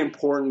very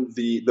important.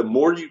 The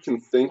more you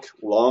can think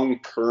long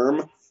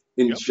term,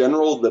 in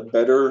general, the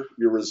better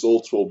your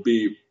results will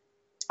be.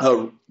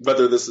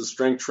 Whether this is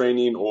strength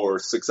training or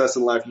success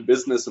in life,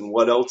 business, and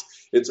what else,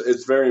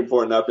 it's very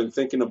important. I've been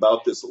thinking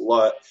about this a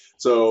lot.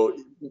 So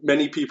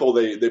many people,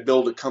 they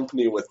build a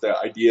company with the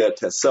idea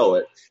to sell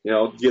it,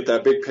 get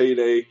that big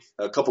payday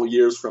a couple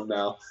years from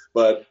now.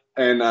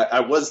 And I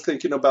was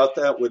thinking about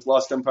that with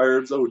Lost Empire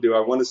Herbs. Oh, do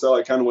I want to sell?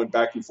 I kind of went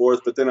back and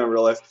forth, but then I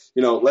realized,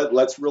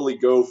 let's really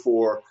go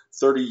for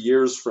 30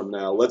 years from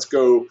now. Let's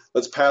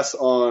pass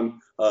on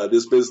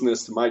this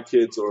business to my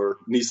kids or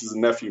nieces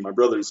and nephew, my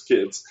brother's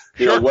kids.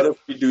 What if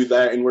we do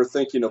that? And we're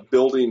thinking of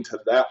building to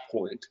that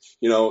point,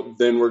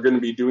 then we're going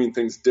to be doing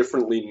things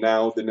differently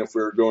now than if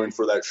we were going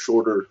for that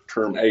shorter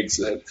term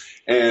exit.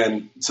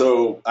 And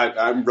so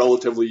I'm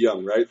relatively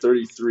young, right?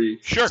 33.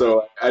 Sure.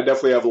 So I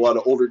definitely have a lot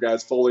of older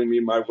guys following me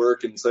in my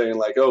work and saying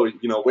like, oh,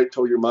 wait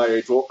till you're my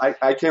age. Well,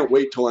 I can't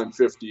wait till I'm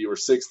 50 or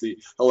 60.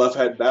 I'll have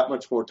had that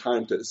much more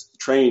time to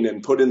train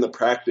and put in the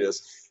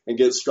practice and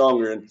get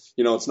stronger. And,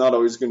 it's not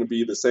always going to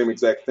be the same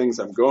exact things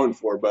I'm going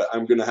for, but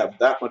I'm going to have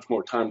that much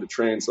more time to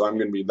train. So I'm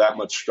going to be that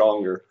much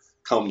stronger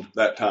come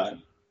that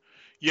time.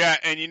 Yeah.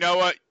 And you know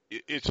what?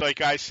 It's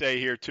like I say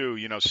here too,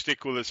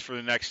 stick with us for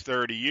the next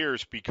 30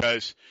 years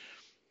because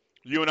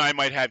You and I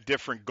might have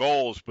different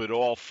goals, but it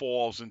all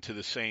falls into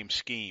the same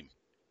scheme.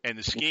 And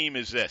the scheme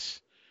is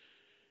this.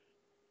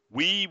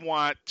 We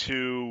want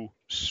to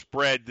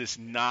spread this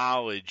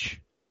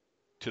knowledge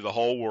to the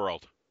whole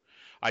world.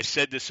 I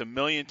said this a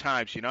million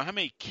times. You know how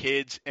many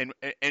kids, and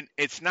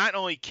it's not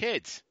only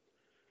kids,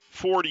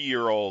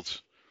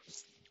 40-year-olds,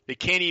 they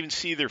can't even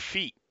see their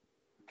feet.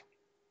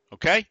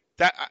 Okay?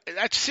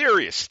 That's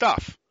serious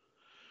stuff.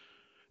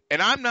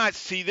 And I'm not,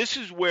 see, this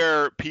is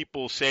where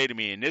people say to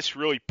me, and this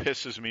really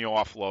pisses me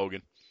off,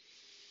 Logan.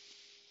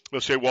 They'll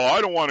say, well,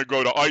 I don't want to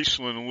go to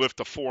Iceland and lift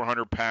a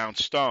 400-pound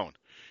stone.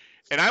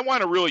 And I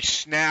want to really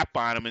snap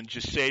on them and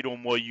just say to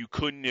them, well, you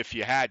couldn't if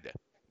you had to.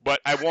 But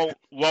I won't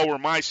lower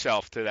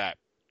myself to that.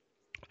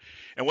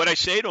 And what I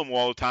say to them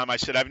all the time, I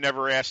said, I've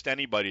never asked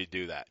anybody to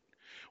do that.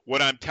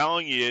 What I'm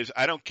telling you is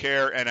I don't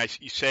care, and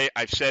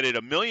I've said it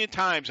a million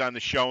times on the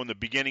show in the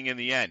beginning and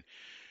the end.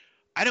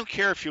 I don't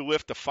care if you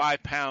lift a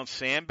 5-pound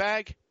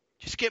sandbag.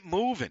 Just get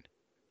moving.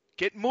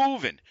 Get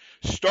moving.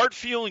 Start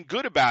feeling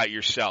good about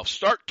yourself.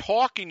 Start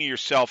talking to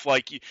yourself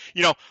like,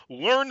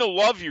 learn to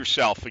love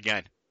yourself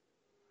again.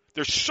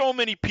 There's so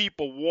many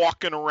people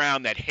walking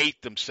around that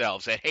hate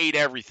themselves, that hate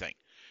everything.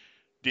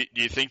 Do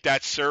you think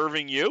that's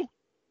serving you?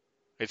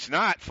 It's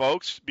not,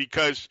 folks,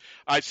 because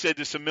I've said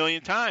this a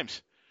million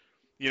times.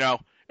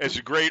 As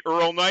the great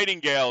Earl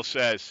Nightingale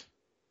says,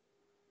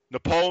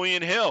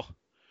 Napoleon Hill,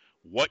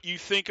 what you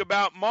think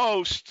about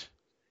most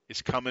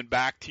is coming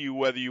back to you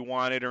whether you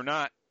want it or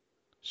not.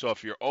 So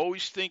if you're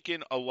always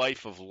thinking a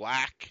life of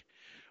lack,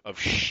 of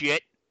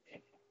shit,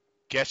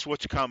 guess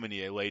what's coming to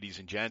you, ladies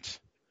and gents?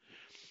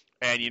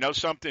 And you know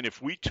something?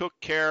 If we took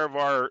care of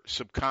our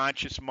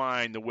subconscious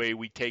mind the way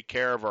we take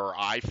care of our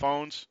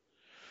iPhones,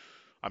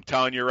 I'm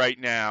telling you right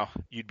now,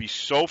 you'd be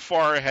so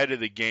far ahead of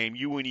the game,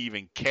 you wouldn't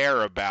even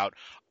care about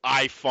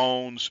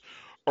iPhones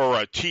or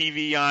a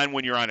TV on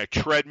when you're on a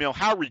treadmill.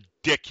 How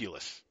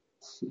ridiculous.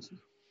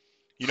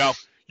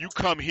 You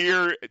come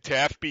here to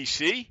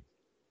FBC,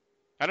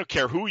 I don't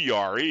care who you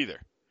are either.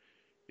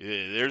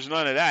 There's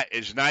none of that.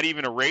 There's not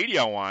even a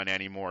radio on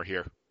anymore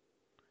here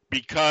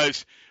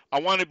because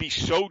I want to be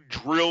so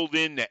drilled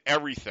into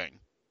everything.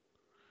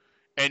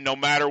 And no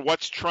matter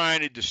what's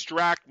trying to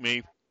distract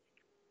me,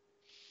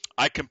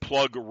 I can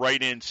plug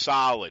right in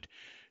solid.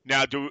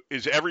 Now,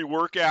 is every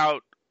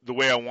workout the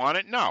way I want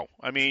it? No.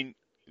 I mean,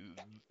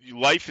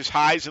 life is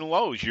highs and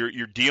lows.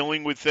 You're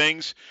dealing with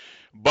things,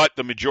 but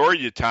the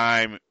majority of the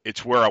time,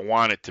 it's where I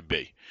want it to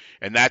be.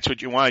 And that's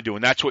what you want to do,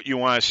 and that's what you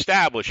want to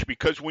establish.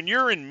 Because when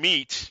you're in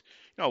meets,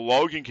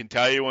 Logan can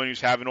tell you when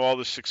he's having all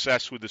the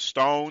success with the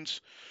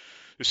stones.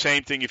 The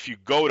same thing if you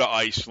go to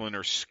Iceland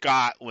or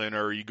Scotland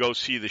or you go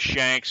see the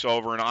Shanks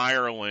over in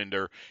Ireland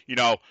or,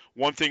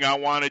 one thing I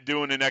want to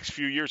do in the next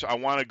few years, I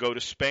want to go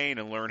to Spain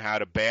and learn how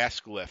to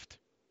basque lift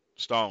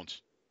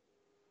stones.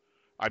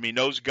 I mean,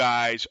 those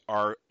guys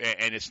are,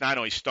 and it's not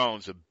only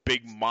stones, the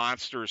big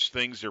monstrous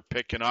things they're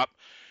picking up.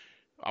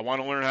 I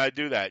want to learn how to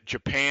do that.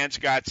 Japan's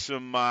got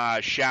some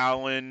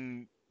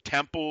Shaolin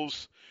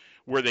temples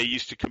where they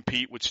used to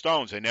compete with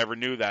stones. I never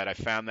knew that. I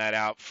found that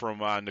out from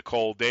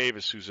Nicole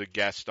Davis, who's a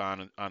guest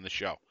on the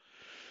show.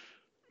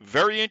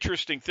 Very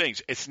interesting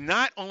things. It's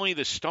not only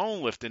the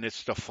stone lifting,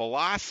 it's the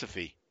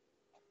philosophy.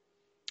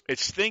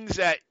 It's things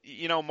that,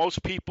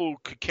 most people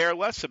could care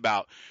less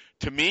about.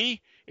 To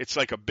me, it's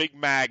like a big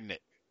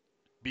magnet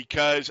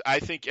because I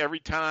think every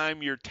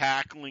time you're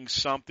tackling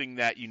something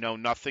that you know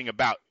nothing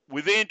about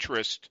with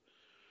interest,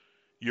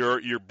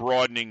 you're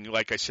broadening,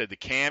 like I said, the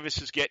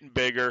canvas is getting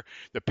bigger,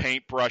 the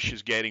paintbrush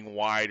is getting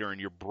wider, and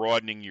you're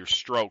broadening your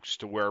strokes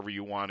to wherever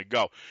you want to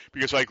go.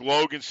 Because like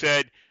Logan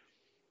said,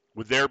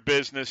 with their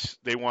business,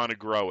 they want to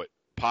grow it,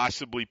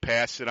 possibly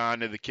pass it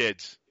on to the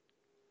kids.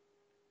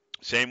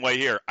 Same way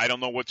here. I don't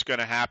know what's going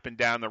to happen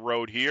down the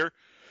road here,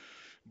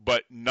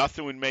 but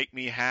nothing would make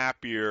me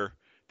happier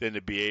than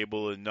to be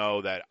able to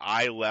know that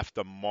I left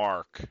a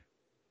mark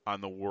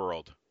on the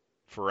world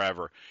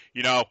forever.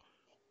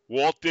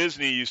 Walt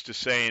Disney used to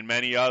say, and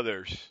many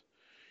others,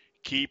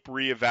 keep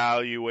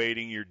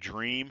reevaluating your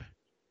dream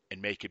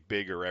and make it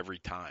bigger every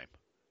time.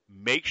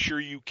 Make sure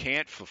you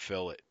can't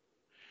fulfill it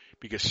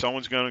because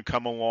someone's going to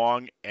come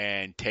along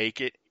and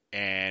take it,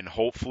 and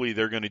hopefully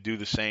they're going to do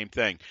the same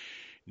thing.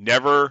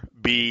 Never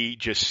be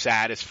just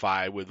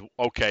satisfied with,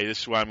 okay,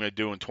 this is what I'm going to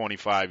do in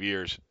 25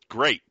 years.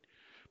 Great.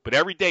 But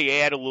every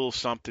day add a little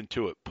something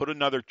to it. Put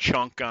another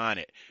chunk on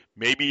it.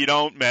 Maybe you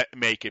don't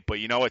make it, but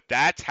you know what?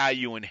 That's how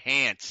you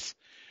enhance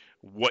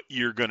what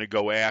you're going to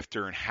go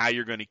after and how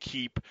you're going to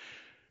keep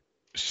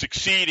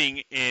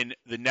succeeding in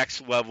the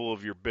next level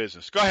of your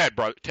business. Go ahead,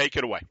 brother. Take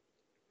it away.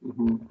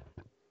 Mm-hmm.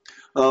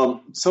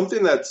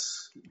 Something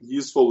that's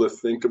useful to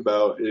think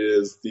about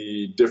is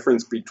the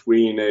difference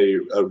between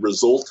a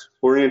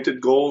result-oriented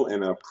goal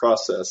and a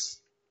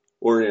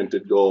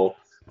process-oriented goal.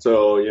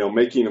 So,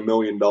 making $1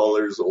 million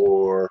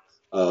or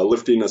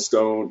lifting a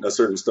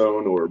certain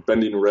stone or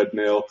bending a red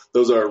nail,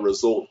 those are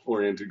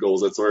result-oriented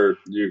goals. That's where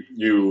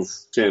you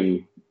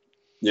can,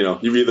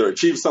 you've either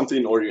achieved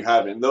something or you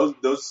haven't.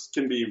 Those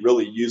can be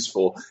really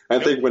useful. I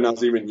think when I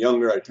was even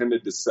younger, I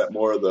tended to set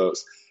more of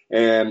those.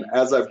 And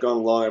as I've gone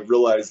along, I've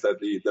realized that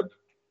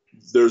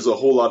there's a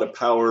whole lot of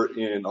power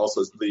in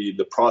also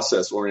the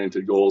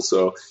process-oriented goals.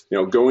 So,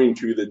 going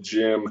to the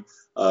gym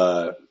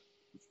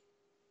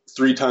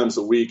 3 times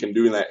a week and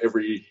doing that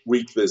every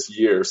week this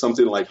year,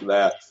 something like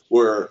that,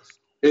 where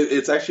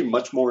it's actually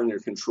much more in your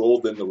control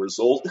than the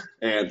result.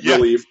 And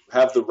really, if you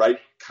have the right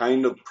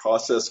kind of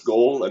process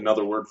goal,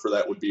 another word for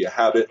that would be a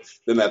habit,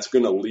 then that's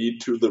going to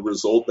lead to the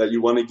result that you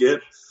want to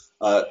get.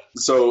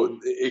 So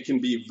it can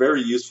be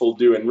very useful to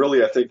do. And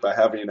really, I think by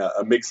having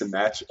a mix and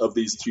match of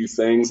these two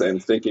things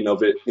and thinking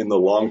of it in the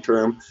long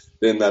term,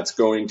 then that's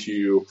going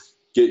to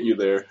get you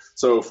there.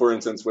 So, for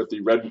instance, with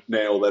the red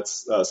nail,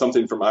 that's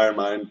something from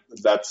Ironmind.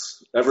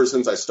 That's ever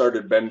since I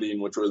started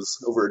bending, which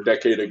was over a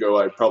decade ago,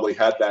 I probably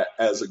had that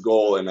as a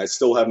goal, and I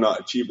still have not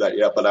achieved that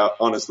yet, but I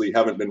honestly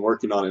haven't been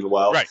working on it in a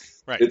while. Right.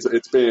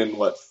 It's been,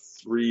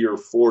 3 or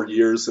 4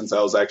 years since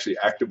I was actually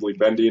actively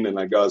bending, and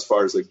I got as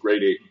far as a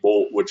grade 8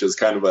 bolt, which is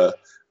kind of the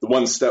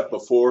one step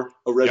before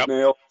a red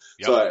nail.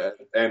 Yep. So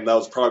and that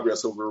was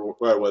progress over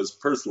where I was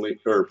previously.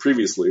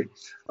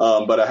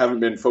 But I haven't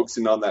been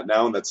focusing on that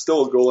now, and that's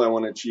still a goal I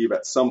want to achieve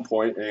at some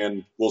point,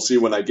 and we'll see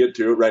when I get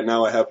to it. Right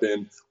now I have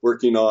been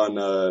working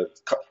on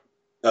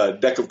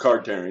deck of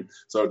card tearing.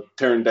 So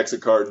tearing decks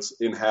of cards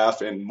in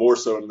half and more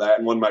so than that.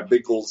 And one of my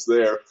big goals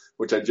there,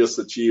 which I just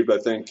achieved, I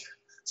think,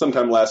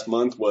 sometime last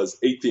month, was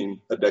 18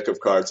 a deck of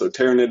cards. So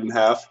tearing it in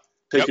half,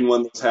 taking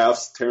one of those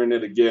halves, tearing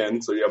it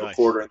again, so you have a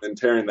quarter, and then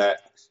tearing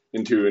that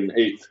into an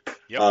eighth,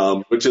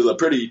 which is a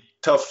pretty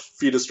tough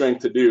feat of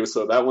strength to do.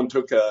 So that one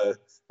took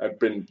I've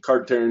been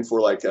card tearing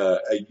for like a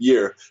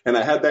year, and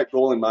I had that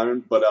goal in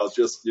mind, but I was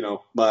just,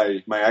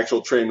 my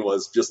actual training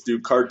was just do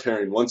card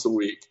tearing once a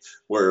week,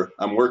 where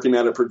I'm working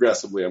at it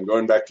progressively. I'm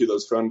going back to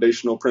those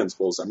foundational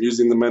principles. I'm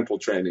using the mental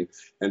training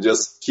and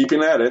just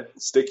keeping at it,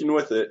 sticking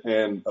with it,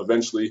 and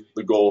eventually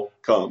the goal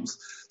comes.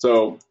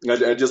 So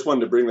I just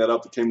wanted to bring that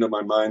up. It came to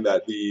my mind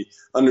that the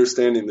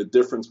understanding the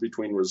difference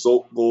between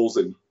result goals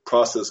and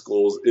process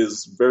goals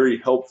is very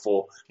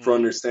helpful for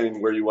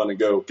understanding where you want to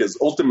go, because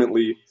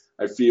ultimately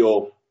I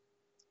feel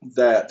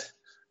that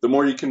the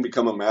more you can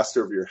become a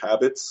master of your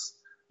habits,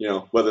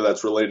 whether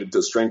that's related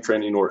to strength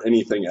training or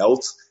anything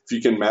else, if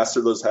you can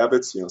master those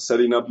habits,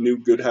 setting up new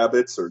good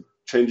habits or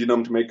changing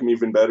them to make them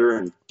even better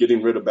and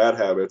getting rid of bad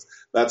habits,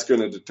 that's going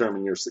to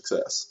determine your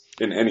success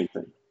in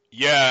anything.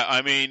 Yeah,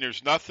 I mean,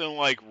 there's nothing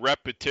like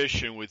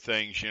repetition with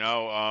things,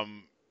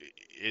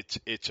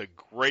 It's a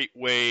great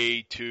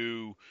way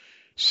to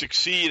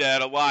succeed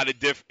at in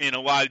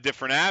a lot of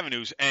different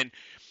avenues. And,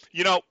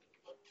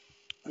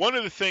 one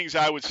of the things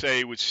I would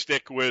say would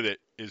stick with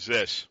it is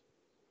this.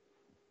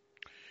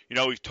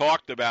 We've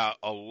talked about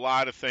a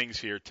lot of things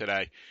here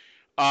today.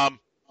 One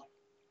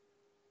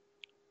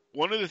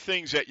of the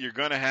things that you're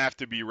going to have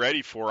to be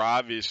ready for,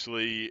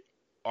 obviously,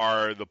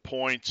 are the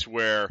points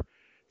where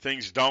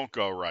things don't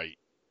go right.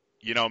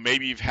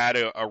 Maybe you've had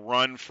a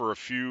run for a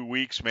few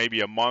weeks,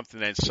 maybe a month,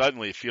 and then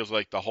suddenly it feels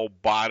like the whole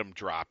bottom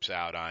drops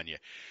out on you.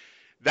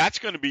 That's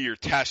going to be your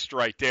test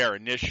right there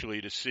initially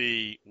to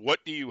see what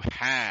do you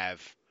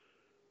have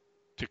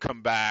to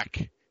come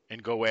back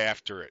and go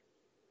after it.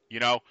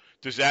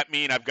 Does that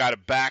mean I've got to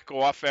back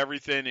off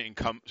everything and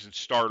come and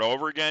start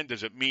over again?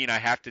 Does it mean I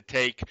have to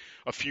take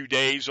a few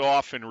days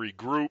off and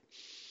regroup?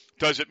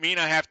 Does it mean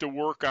I have to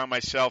work on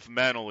myself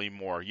mentally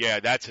more?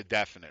 Yeah, that's a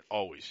definite,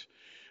 always.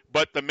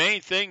 But the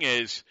main thing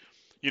is,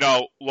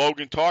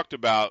 Logan talked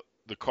about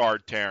the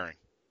card tearing.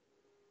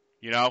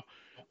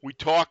 We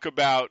talk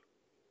about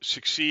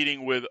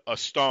succeeding with a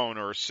stone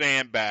or a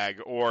sandbag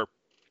or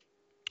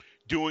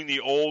doing the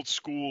old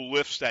school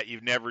lifts that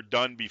you've never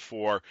done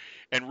before.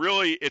 And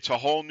really, it's a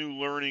whole new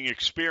learning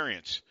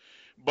experience.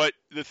 But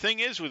the thing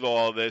is with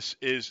all of this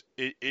is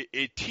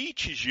it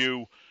teaches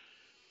you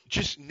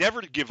just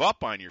never to give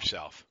up on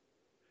yourself,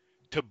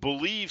 to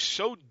believe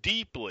so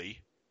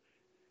deeply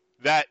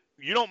that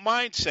you don't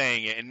mind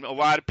saying it. And a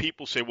lot of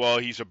people say, well,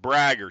 he's a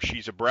bragger,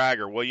 she's a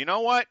bragger. Well, you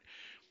know what?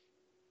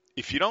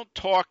 If you don't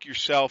talk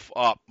yourself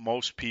up,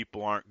 most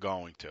people aren't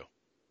going to.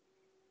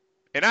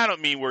 And I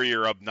don't mean where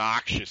you're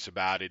obnoxious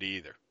about it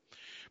either.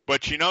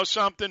 But you know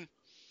something?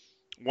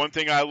 One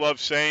thing I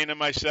love saying to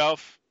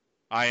myself,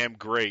 I am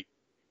great.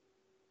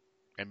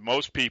 And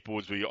most people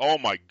would be, oh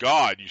my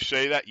God, you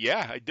say that?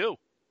 Yeah, I do.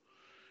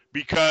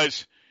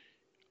 Because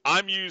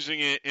I'm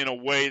using it in a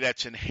way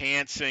that's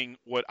enhancing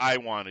what I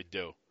want to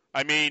do.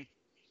 I mean,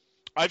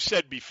 I've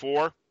said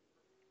before,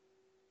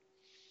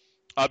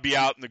 I'll be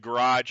out in the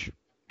garage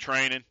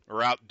training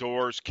or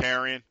outdoors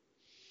carrying.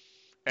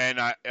 And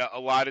a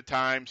lot of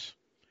times,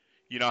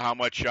 you know how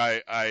much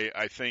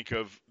I think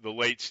of the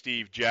late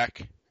Steve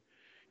Jeck.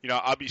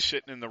 I'll be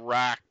sitting in the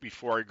rack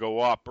before I go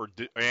up, or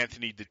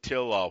Anthony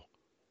DiTillo.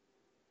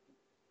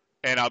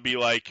 And I'll be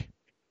like,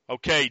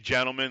 okay,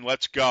 gentlemen,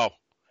 let's go.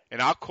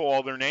 And I'll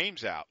call their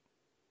names out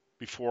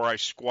before I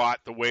squat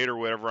the weight or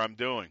whatever I'm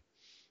doing.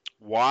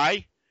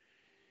 Why?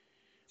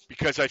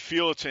 Because I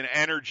feel it's an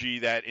energy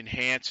that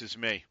enhances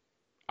me.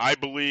 I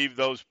believe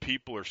those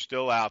people are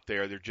still out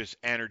there. They're just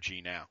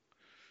energy now.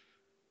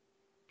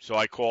 So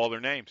I call their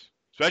names.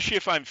 especially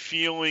if I'm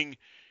feeling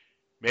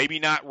maybe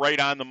not right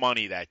on the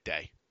money that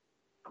day,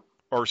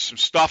 or some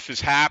stuff has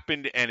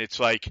happened and it's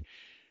like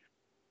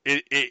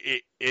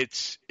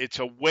it's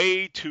a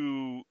way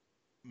to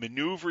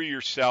maneuver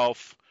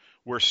yourself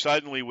where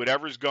suddenly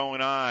whatever's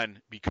going on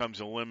becomes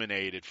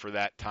eliminated for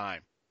that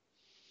time.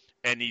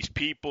 And these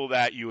people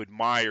that you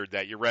admired,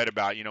 that you read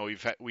about,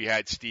 we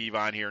had Steve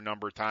on here a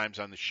number of times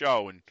on the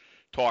show and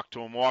talked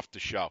to him off the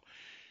show.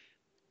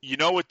 You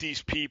know what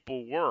these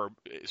people were,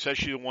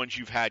 especially the ones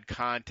you've had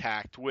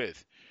contact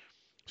with.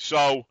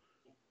 So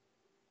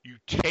you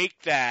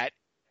take that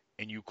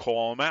and you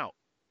call them out.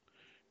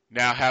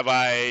 Now, have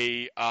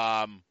I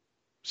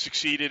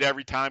succeeded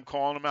every time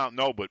calling them out?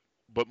 No,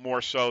 but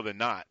more so than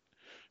not.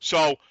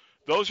 So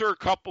those are a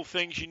couple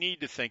things you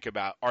need to think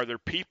about. Are there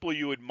people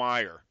you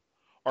admire?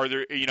 Are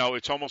there,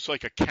 it's almost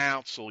like a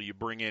counsel you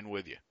bring in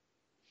with you.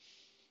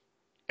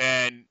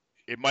 And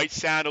it might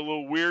sound a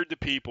little weird to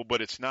people,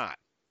 but it's not.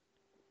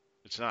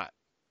 It's not.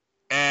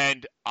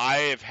 And I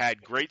have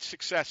had great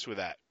success with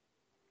that.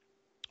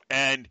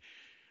 And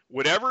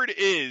whatever it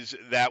is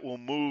that will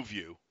move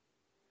you,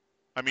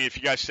 I mean, if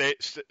you guys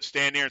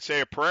stand there and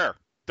say a prayer,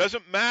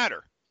 doesn't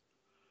matter.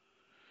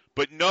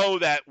 But know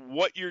that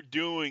what you're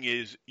doing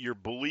is your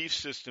belief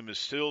system is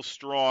still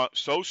strong,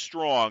 so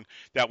strong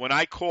that when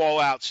I call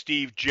out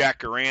Steve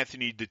Jeck or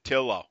Anthony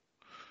DiTillo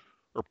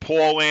or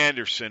Paul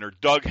Anderson or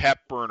Doug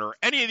Hepburn or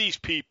any of these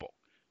people,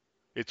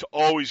 it's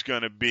always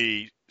going to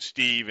be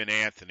Steve and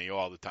Anthony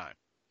all the time,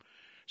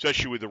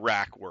 especially with the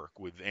rack work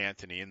with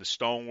Anthony and the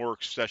stone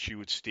work, especially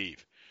with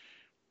Steve.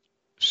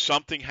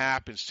 Something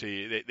happens to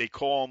you. They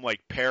call them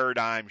like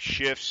paradigm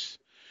shifts.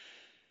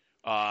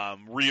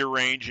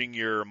 Rearranging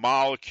your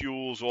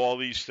molecules, all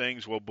these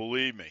things. Well,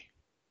 believe me,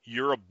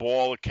 you're a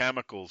ball of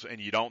chemicals and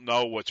you don't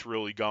know what's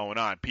really going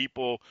on.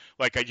 People,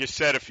 like I just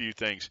said a few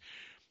things,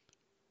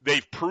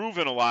 they've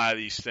proven a lot of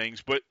these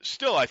things, but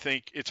still I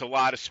think it's a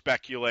lot of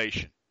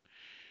speculation.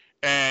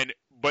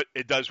 But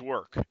it does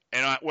work.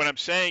 And what I'm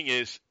saying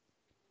is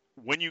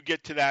when you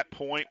get to that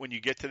point, when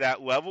you get to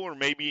that level, or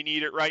maybe you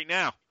need it right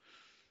now,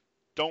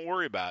 don't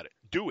worry about it.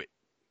 Do it.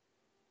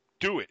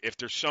 Do it. If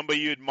there's somebody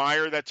you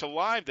admire that's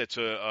alive, that's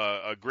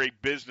a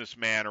great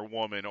businessman or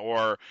woman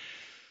or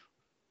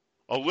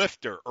a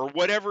lifter or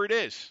whatever it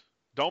is,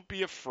 don't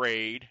be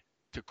afraid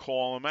to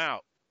call them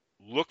out.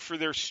 Look for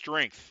their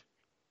strength.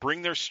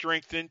 Bring their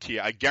strength into you.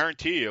 I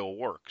guarantee you it'll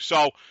work.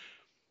 So,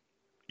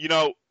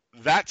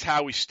 that's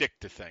how we stick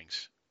to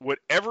things.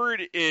 Whatever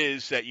it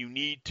is that you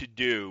need to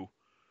do,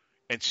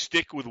 and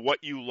stick with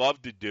what you love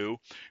to do,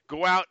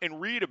 go out and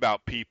read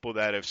about people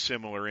that have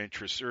similar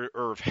interests or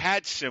have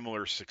had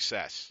similar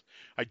success.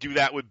 I do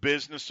that with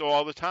business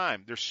all the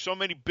time. There's so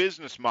many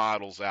business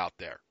models out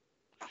there.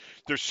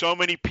 There's so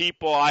many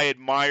people I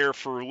admire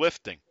for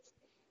lifting,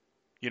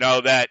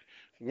 that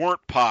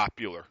weren't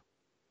popular.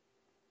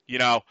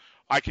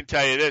 I can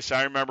tell you this.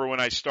 I remember when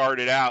I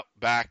started out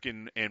back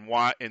in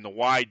the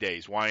Y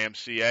days,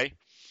 YMCA,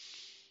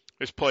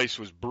 this place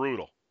was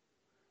brutal.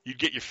 You'd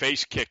get your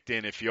face kicked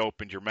in if you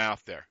opened your mouth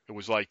there. It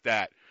was like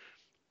that.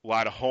 A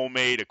lot of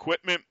homemade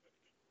equipment,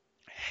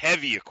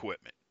 heavy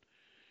equipment.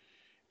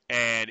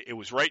 And it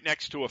was right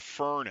next to a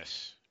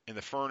furnace, and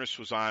the furnace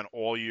was on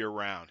all year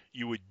round.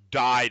 You would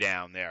die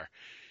down there.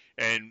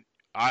 And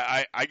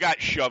I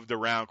got shoved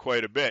around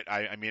quite a bit.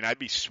 I mean, I'd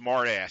be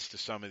smart-ass to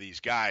some of these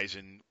guys,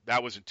 and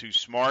that wasn't too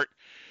smart.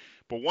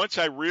 But once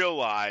I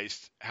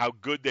realized how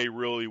good they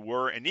really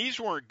were, and these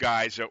weren't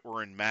guys that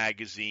were in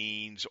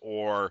magazines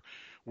or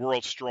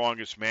World's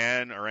Strongest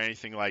Man or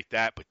anything like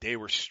that, but they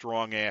were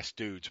strong-ass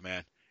dudes,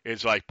 man.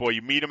 It's like, boy,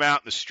 you meet them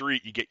out in the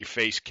street, you get your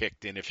face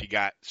kicked in if you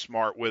got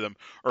smart with them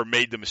or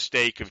made the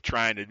mistake of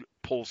trying to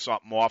pull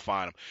something off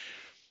on them.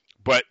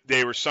 But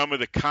they were some of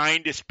the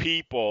kindest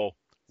people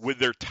with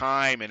their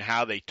time and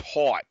how they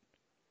taught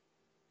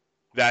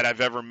that I've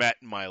ever met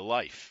in my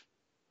life,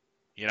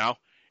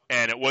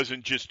 And it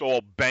wasn't just all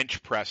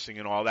bench pressing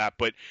and all that,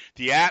 but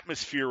the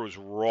atmosphere was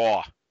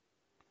raw.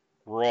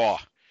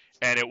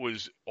 And it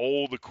was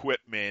old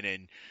equipment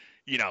and,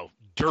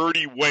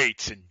 dirty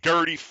weights and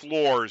dirty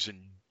floors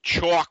and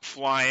chalk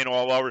flying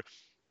all over.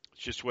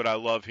 It's just what I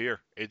love here.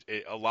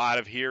 A lot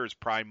of here is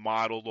probably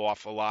modeled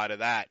off a lot of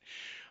that.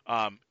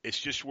 It's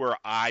just where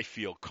I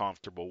feel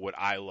comfortable, what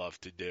I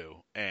love to do.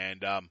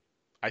 And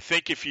I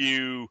think if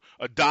you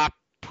adopt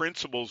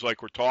principles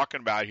like we're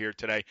talking about here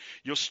today,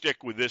 you'll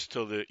stick with this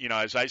till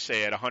as I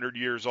say, at 100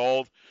 years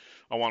old,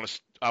 I want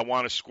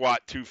to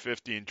squat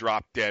 250 and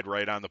drop dead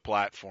right on the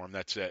platform.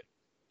 That's it.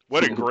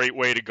 What a great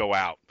way to go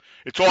out.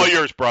 It's all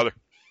yours, brother.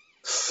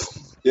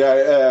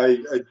 Yeah,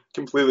 I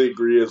completely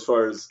agree as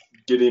far as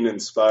getting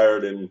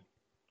inspired and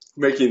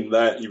making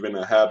that even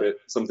a habit,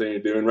 something to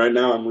do. And right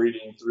now I'm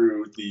reading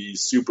through the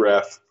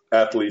Super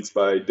Athletes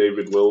by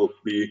David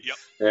Willoughby,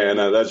 and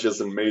that's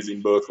just an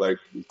amazing book, like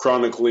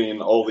chronicling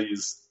all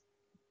these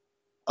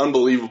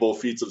unbelievable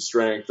feats of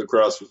strength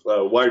across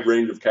a wide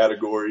range of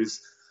categories.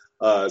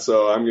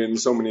 So I'm getting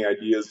so many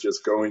ideas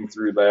just going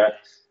through that.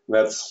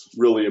 That's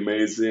really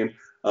amazing.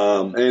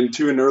 And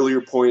to an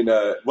earlier point,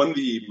 one of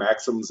the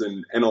maxims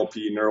in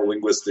NLP,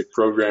 neuro-linguistic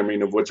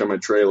programming, of which I'm a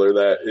trailer,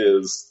 that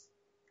is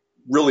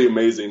really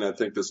amazing. I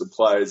think this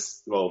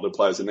applies, well, it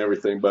applies in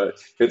everything, but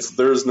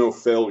there's no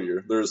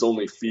failure. There's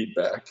only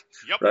feedback,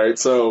 Yep. right?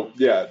 So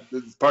yeah,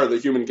 it's part of the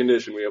human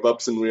condition. We have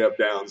ups and we have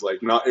downs.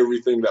 Like not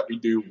everything that we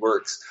do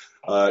works.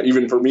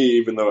 Even for me,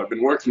 even though I've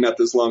been working at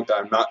this long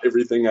time, not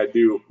everything I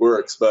do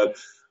works, but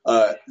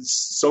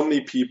so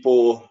many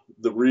people,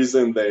 the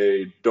reason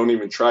they don't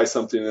even try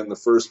something in the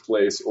first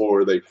place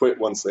or they quit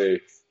once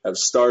they have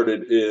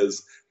started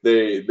is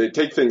they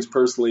take things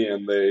personally,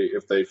 and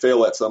if they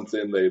fail at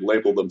something, they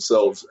label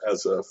themselves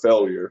as a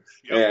failure.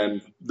 Yep.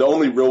 And the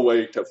only real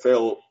way to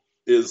fail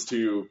is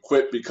to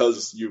quit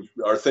because you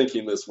are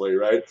thinking this way,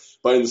 right?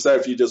 But instead,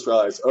 if you just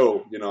realize,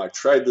 I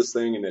tried this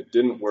thing and it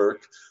didn't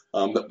work.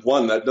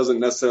 That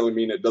doesn't necessarily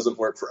mean it doesn't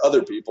work for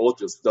other people. It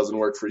just doesn't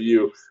work for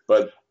you.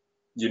 But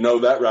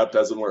that route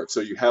doesn't work.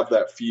 So you have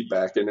that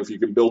feedback. And if you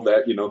can build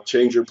that,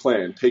 change your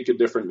plan, take a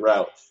different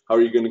route. How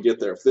are you going to get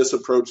there? If this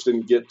approach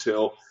didn't get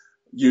to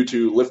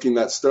lifting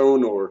that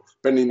stone or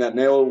bending that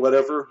nail or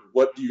whatever,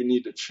 what do you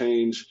need to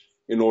change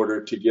in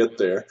order to get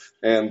there?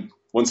 And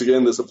once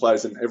again, this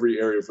applies in every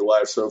area of your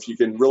life. So if you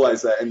can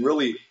realize that and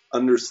really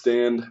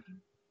understand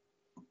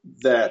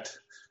that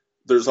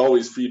there's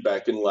always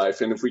feedback in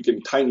life, and if we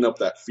can tighten up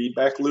that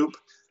feedback loop,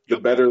 the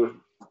better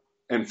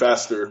and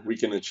faster we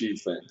can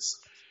achieve things.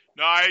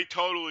 No, I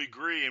totally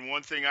agree. And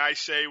one thing I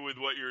say with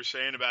what you were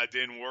saying about it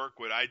didn't work,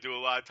 what I do a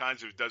lot of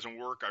times, if it doesn't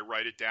work, I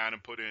write it down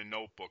and put it in a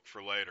notebook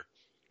for later.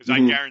 Because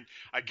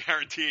I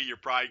guarantee you're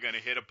probably going to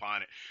hit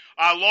upon it.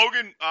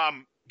 Logan,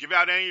 give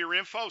out any of your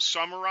info,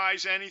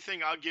 summarize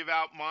anything. I'll give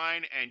out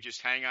mine, and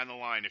just hang on the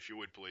line if you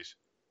would, please.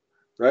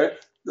 Right?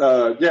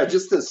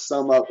 Just to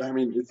sum up, I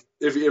mean,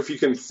 if you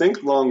can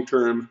think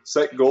long-term,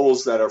 set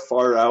goals that are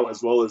far out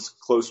as well as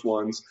close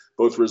ones,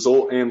 both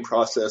result and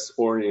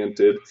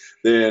process-oriented,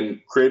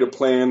 then create a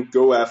plan,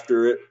 go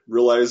after it,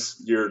 realize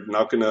you're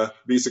not going to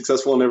be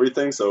successful in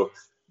everything, so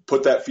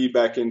put that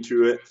feedback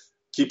into it,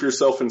 keep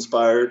yourself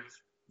inspired,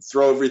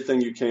 throw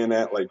everything you can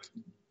at,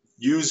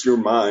 use your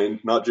mind,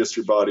 not just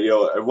your body.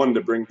 I wanted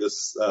to bring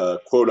this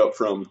quote up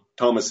from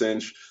Thomas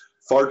Inch.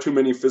 Far too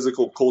many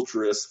physical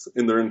culturists,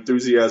 in their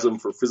enthusiasm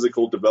for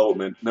physical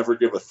development, never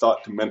give a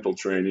thought to mental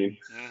training.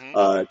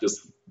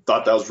 Just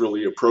thought that was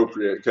really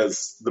appropriate,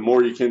 because the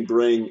more you can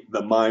bring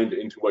the mind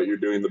into what you're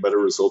doing, the better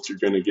results you're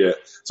going to get.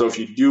 So if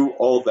you do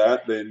all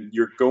that, then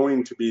you're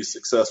going to be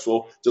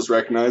successful. Just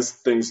recognize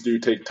things do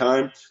take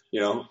time.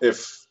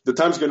 If the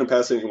time's going to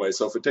pass anyway,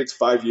 so if it takes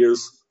 5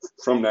 years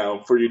from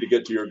now for you to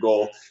get to your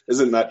goal,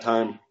 isn't that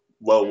time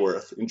well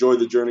worth? Enjoy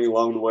the journey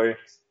along the way,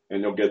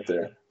 and you'll get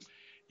there.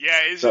 Yeah,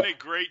 isn't it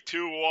great,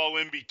 too, all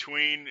in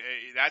between?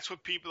 That's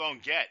what people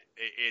don't get.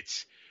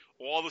 It's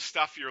all the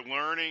stuff you're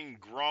learning,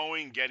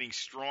 growing, getting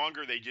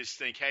stronger. They just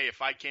think, hey,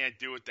 if I can't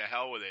do it, the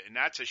hell with it. And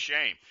that's a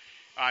shame.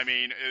 I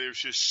mean, there's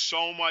just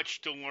so much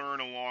to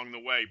learn along the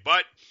way.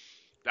 But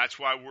that's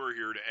why we're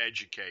here to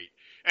educate.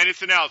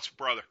 Anything else,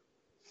 brother?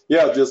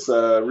 Yeah, just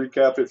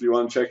recap if you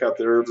want to check out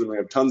the herbs, and we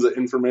have tons of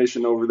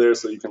information over there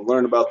so you can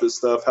learn about this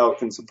stuff, how it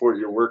can support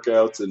your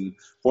workouts and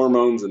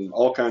hormones and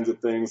all kinds of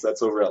things.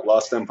 That's over at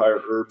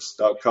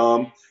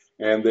lostempireherbs.com.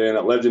 And then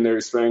at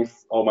Legendary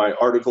Strength, all my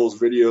articles,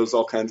 videos,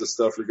 all kinds of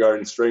stuff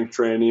regarding strength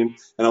training.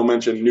 And I'll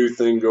mention a new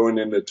thing going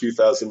into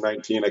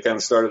 2019. I kind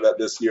of started that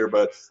this year,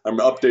 but I'm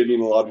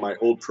updating a lot of my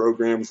old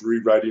programs,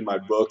 rewriting my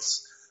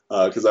books,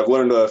 because I've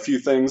learned a few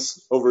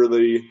things over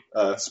the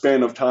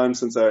span of time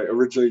since I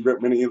originally wrote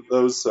many of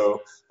those.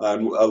 So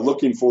I'm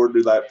looking forward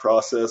to that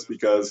process,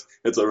 because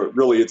it's a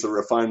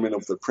refinement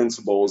of the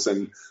principles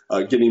and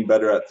getting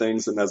better at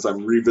things. And as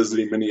I'm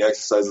revisiting many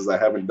exercises I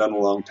haven't done in a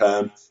long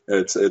time,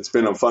 it's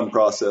been a fun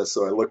process.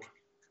 So I look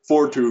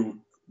forward to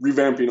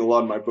revamping a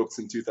lot of my books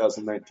in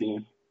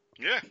 2019.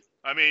 Yeah,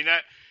 I mean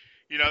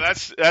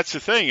that's the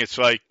thing. It's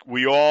like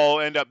we all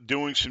end up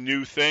doing some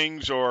new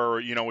things, or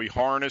we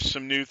harness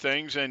some new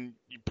things and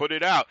you put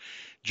it out.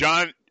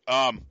 John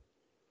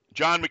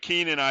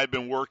McKean and I have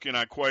been working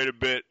on quite a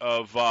bit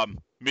of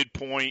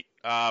midpoint.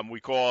 We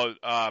call it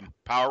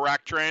power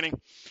rack training.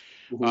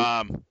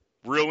 Mm-hmm.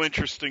 Real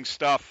interesting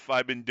stuff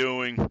I've been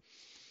doing,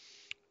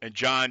 and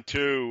John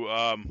too.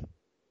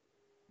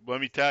 Let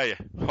me tell you,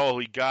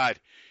 holy God,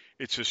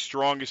 it's the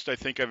strongest I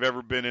think I've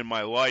ever been in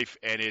my life,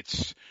 and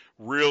it's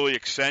really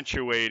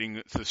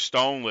accentuating the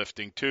stone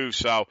lifting too.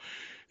 So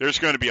there's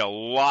going to be a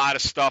lot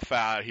of stuff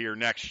out here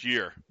next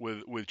year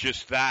with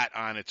just that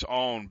on its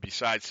own,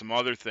 besides some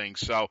other things.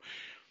 So,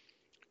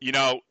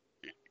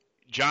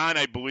 John,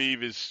 I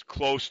believe, is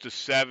close to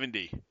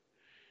 70,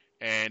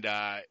 and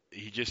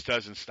he just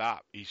doesn't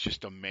stop. He's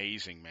just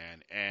amazing,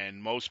 man.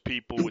 And most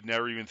people would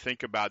never even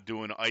think about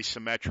doing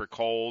isometric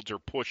holds or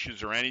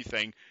pushes or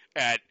anything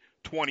at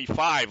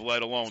 25,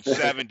 let alone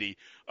 70.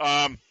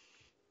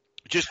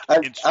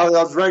 I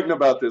was writing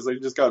about this. I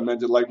just got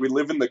mentioned. Like, we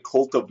live in the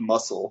cult of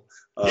muscle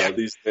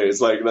these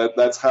days. Like,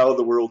 that's how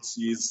the world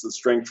sees the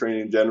strength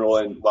training in general.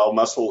 And while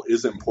muscle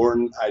is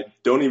important, I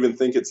don't even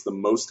think it's the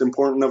most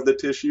important of the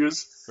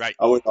tissues. Right.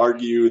 I would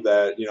argue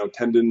that,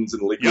 tendons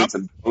and ligaments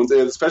and bones,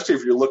 and especially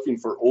if you're looking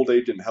for old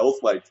age and health,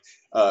 like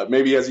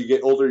maybe as you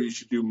get older, you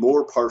should do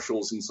more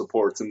partials and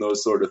supports and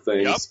those sort of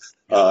things.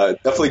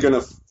 Definitely going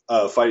to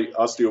fight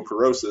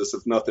osteoporosis,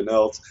 if nothing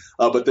else.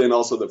 But then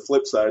also the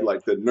flip side,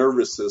 like the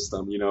nervous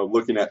system,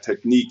 looking at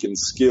technique and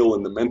skill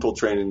and the mental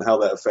training and how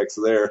that affects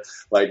there.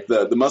 Like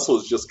the muscle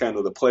is just kind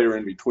of the player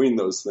in between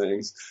those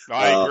things.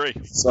 I agree.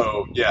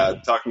 So,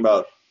 talking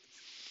about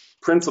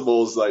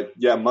principles, like,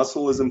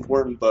 muscle is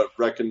important, but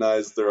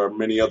recognize there are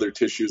many other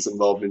tissues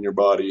involved in your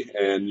body,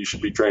 and you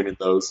should be training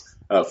those,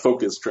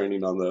 focus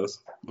training on those.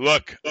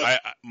 Look,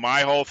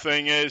 my whole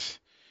thing is,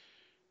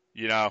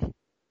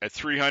 at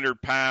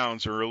 300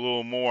 pounds or a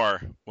little more,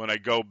 when I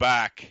go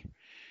back,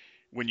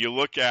 when you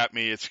look at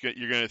me,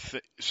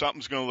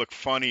 something's going to look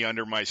funny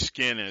under my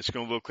skin, and it's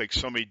going to look like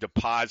somebody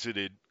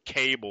deposited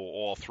cable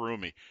all through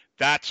me.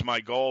 That's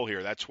my goal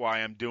here. That's why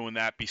I'm doing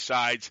that.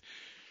 Besides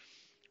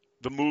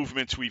the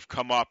movements we've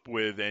come up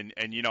with, and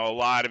a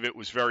lot of it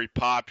was very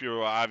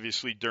popular,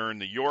 obviously, during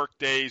the York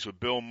days with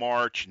Bill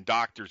March and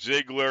Dr.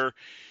 Ziegler,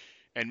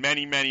 and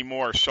many, many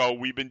more. So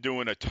we've been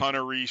doing a ton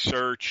of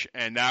research,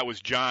 and that was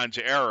John's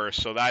era,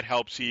 so that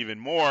helps even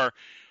more.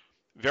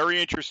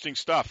 Very interesting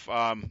stuff.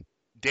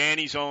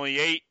 Danny's only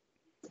 8.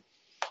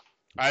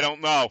 I don't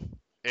know.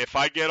 If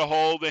I get a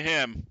hold of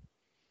him,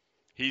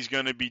 he's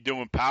going to be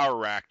doing power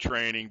rack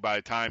training by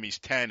the time he's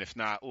 10, if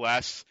not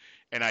less.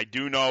 And I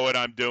do know what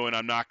I'm doing.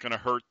 I'm not going to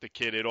hurt the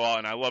kid at all.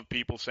 And I love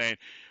people saying,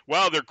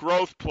 well, they're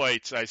growth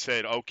plates. I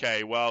said,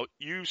 okay, well,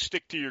 you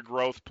stick to your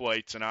growth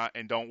plates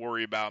and don't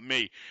worry about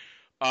me.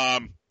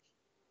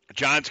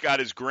 John's got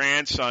his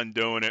grandson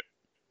doing it.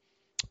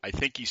 I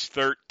think he's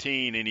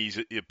 13, and he's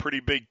a pretty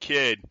big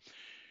kid.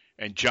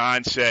 And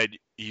John said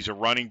he's a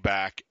running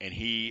back, and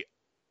he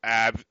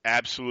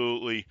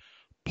absolutely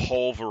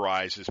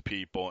pulverizes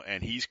people.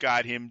 And he's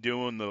got him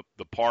doing the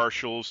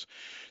partials,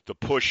 the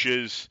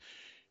pushes.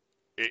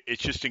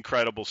 It's just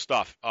incredible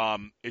stuff.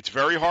 It's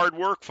very hard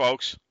work,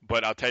 folks,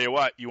 but I'll tell you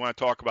what, you want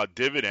to talk about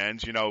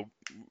dividends,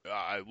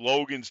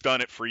 Logan's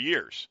done it for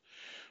years.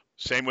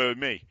 Same way with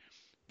me.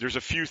 There's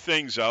a few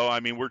things, though.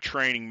 I mean, we're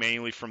training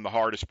mainly from the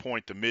hardest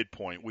point to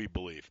midpoint, we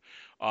believe.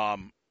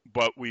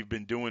 But we've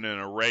been doing an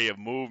array of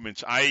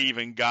movements. I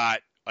even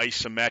got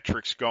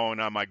isometrics going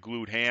on my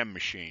glute ham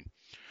machine.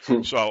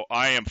 So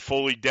I am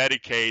fully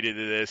dedicated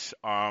to this.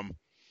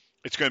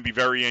 It's going to be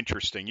very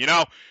interesting.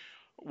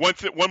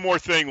 One more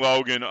thing,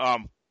 Logan.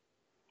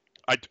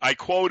 I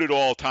quote it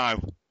all the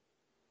time.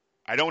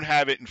 I don't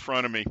have it in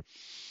front of me,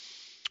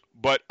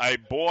 but I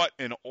bought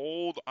an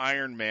old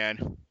Iron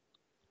Man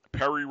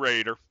Perry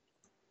Raider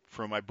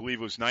from, I believe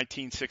it was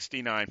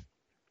 1969,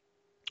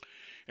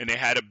 and they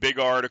had a big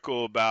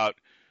article about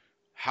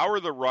how are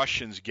the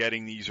Russians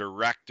getting these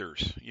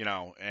erectors,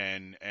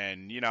 and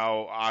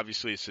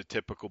obviously it's a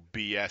typical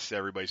BS.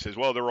 Everybody says,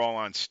 well, they're all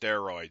on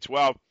steroids.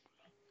 Well,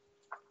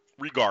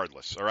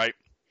 regardless, all right?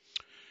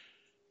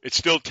 It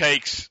still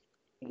takes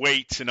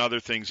weights and other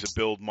things to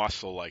build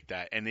muscle like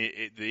that. And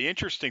the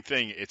interesting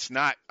thing,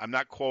 I'm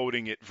not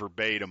quoting it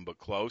verbatim, but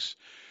close.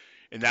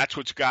 And that's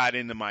what's got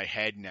into my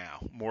head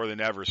now, more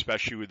than ever,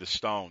 especially with the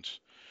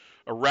stones.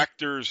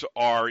 Erectors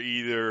are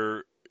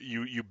either,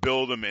 you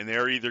build them, and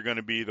they're either going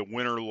to be the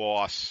win or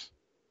loss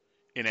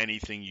in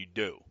anything you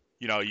do.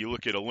 You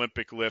look at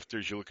Olympic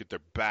lifters, you look at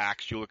their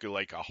backs, you look at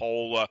like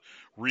Ahola,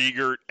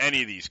 Riegert,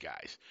 any of these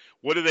guys.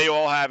 What do they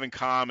all have in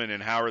common,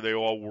 and how are they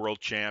all world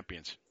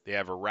champions? They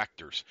have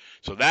erectors.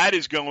 So that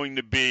is going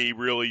to be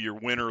really your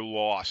win or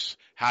loss,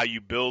 how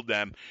you build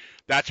them.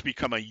 That's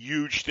become a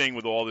huge thing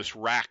with all this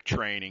rack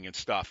training and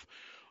stuff.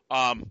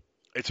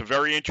 It's a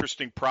very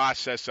interesting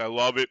process. I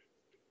love it.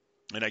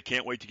 And I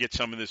can't wait to get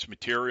some of this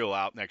material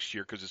out next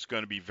year because it's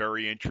going to be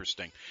very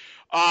interesting.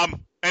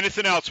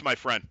 Anything else, my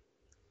friend?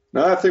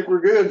 No, I think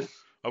we're good.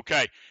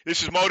 Okay.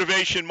 This is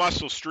Motivation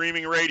Muscle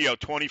Streaming Radio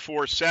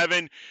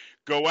 24/7.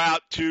 Go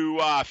out to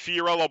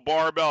Fiorillo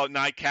Barbell at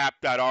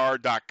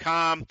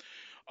nightcap.r.com.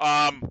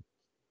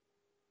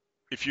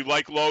 If you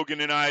like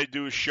Logan and I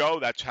do a show,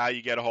 that's how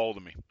you get a hold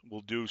of me.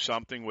 We'll do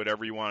something,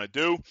 whatever you want to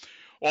do.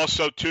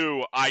 Also,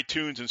 to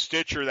iTunes and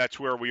Stitcher, that's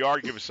where we are.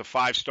 Give us a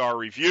 5-star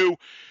review.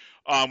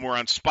 We're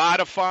on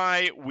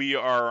Spotify. We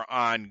are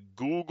on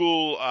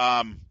Google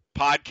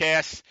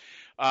Podcasts.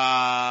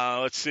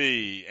 Let's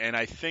see. And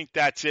I think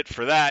that's it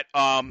for that.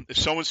 If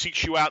someone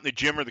seeks you out in the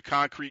gym or the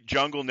concrete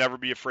jungle, never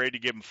be afraid to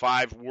give them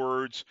 5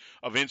 words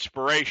of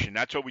inspiration.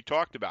 That's what we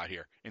talked about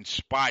here.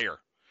 Inspire.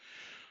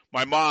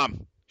 My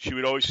mom, she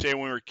would always say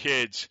when we were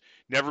kids,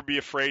 never be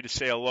afraid to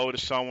say hello to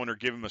someone or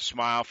give them a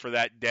smile for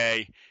that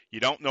day. You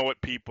don't know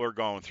what people are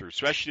going through.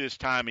 Especially this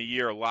time of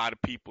year, a lot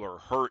of people are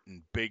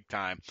hurting big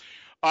time.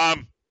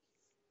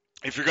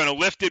 If you're going to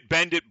lift it,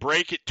 bend it,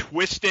 break it,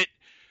 twist it,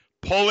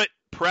 pull it,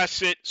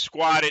 press it,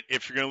 squat it.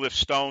 If you're going to lift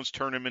stones,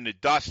 turn them into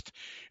dust.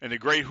 And the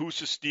great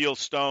Husa Steel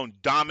stone,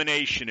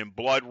 domination in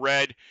blood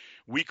red.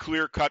 We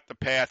clear cut the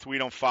path. We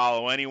don't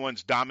follow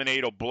anyone's.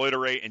 Dominate,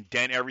 obliterate, and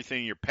dent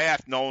everything in your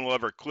path. No one will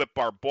ever clip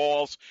our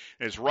balls.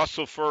 As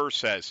Russell Furr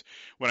says,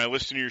 when I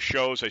listen to your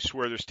shows, I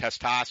swear there's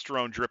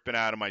testosterone dripping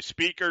out of my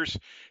speakers.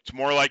 It's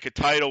more like a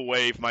tidal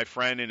wave, my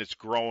friend, and it's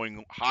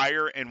growing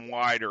higher and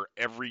wider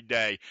every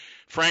day.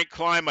 Frank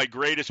Klein, my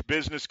greatest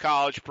business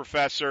college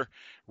professor.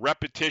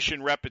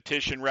 Repetition,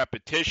 repetition,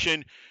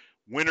 repetition.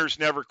 Winners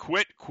never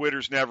quit.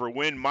 Quitters never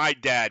win. My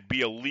dad,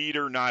 be a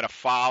leader, not a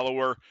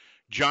follower.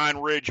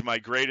 John Ridge, my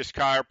greatest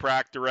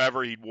chiropractor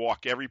ever. He'd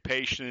walk every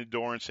patient in the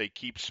door and say,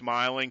 keep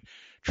smiling.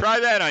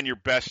 Try that on your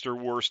best or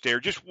worst day.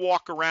 Just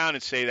walk around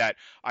and say that.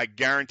 I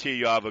guarantee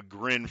you'll have a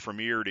grin from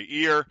ear to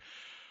ear.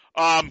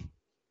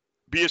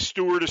 Be a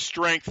steward of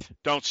strength.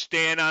 Don't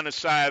stand on the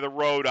side of the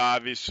road,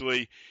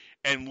 obviously,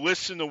 and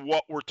listen to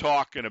what we're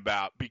talking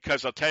about.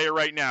 Because I'll tell you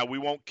right now, we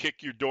won't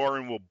kick your door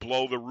and we'll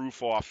blow the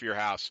roof off your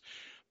house.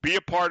 Be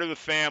a part of the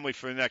family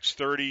for the next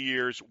 30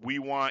 years. We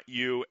want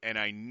you, and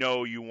I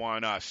know you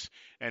want us.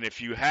 And if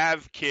you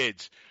have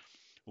kids,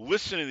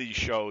 listen to these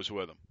shows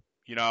with them.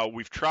 You know,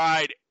 we've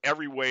tried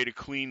every way to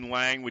clean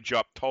language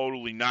up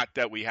totally, not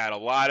that we had a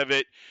lot of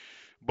it,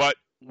 but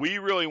we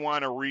really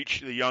want to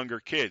reach the younger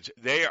kids.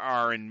 They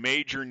are in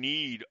major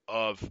need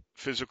of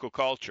physical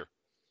culture.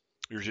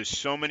 There's just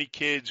so many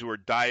kids who are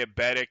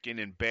diabetic and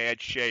in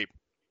bad shape.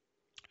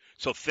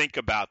 So think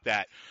about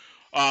that.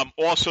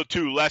 Also,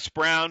 too, Les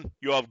Brown,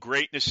 you'll have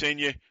greatness in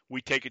you.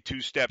 We take it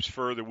 2 steps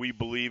further. We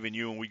believe in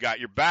you, and we got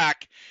your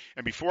back.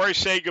 And before I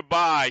say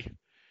goodbye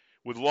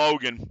with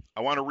Logan,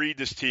 I want to read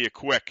this to you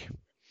quick.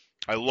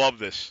 I love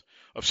this.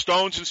 Of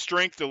Stones and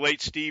Strength, the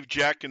late Steve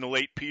Jeck and the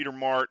late Peter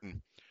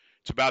Martin.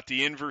 It's about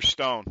the inverse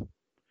stone.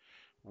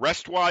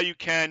 Rest while you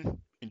can.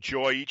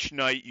 Enjoy each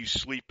night you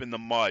sleep in the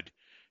mud.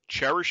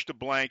 Cherish the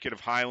blanket of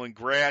Highland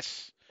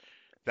grass.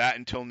 That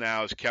until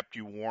now has kept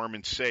you warm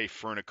and safe.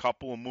 For in a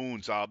couple of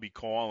moons, I'll be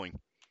calling.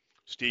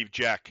 Steve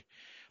Jeck.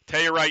 I'll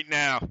tell you right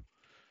now,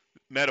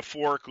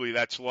 metaphorically,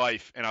 that's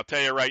life. And I'll tell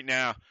you right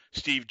now,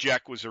 Steve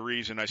Jeck was the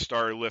reason I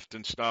started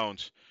lifting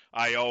stones.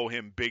 I owe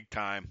him big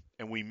time.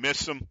 And we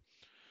miss him,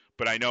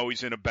 but I know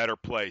he's in a better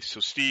place.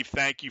 So, Steve,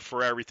 thank you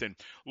for everything.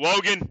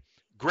 Logan,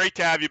 great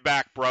to have you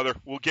back, brother.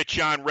 We'll get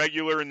you on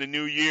regular in the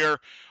new year.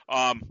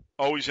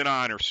 Always an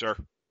honor, sir.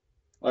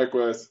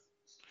 Likewise.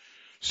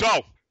 So,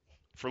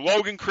 for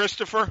Logan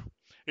Christopher,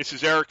 this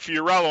is Eric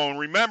Fiorillo, and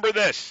remember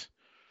this,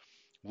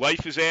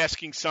 life is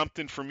asking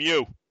something from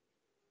you,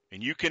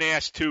 and you can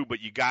ask too,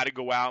 but you got to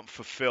go out and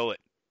fulfill it.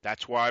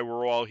 That's why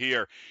we're all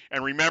here.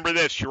 And remember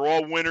this, you're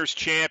all winners,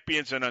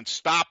 champions, and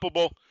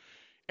unstoppable.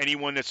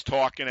 Anyone that's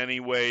talking any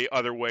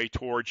other way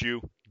towards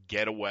you,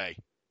 get away.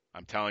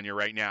 I'm telling you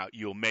right now,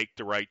 you'll make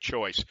the right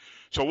choice.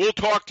 So we'll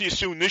talk to you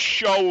soon. This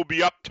show will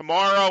be up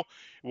tomorrow.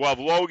 We'll have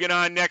Logan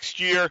on next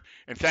year.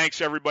 And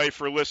thanks, everybody,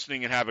 for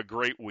listening, and have a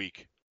great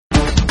week.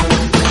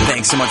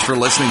 Thanks so much for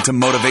listening to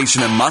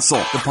Motivation and Muscle,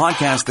 the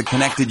podcast that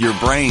connected your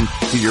brain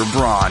to your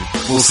brawn.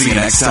 We'll see you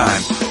next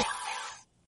time.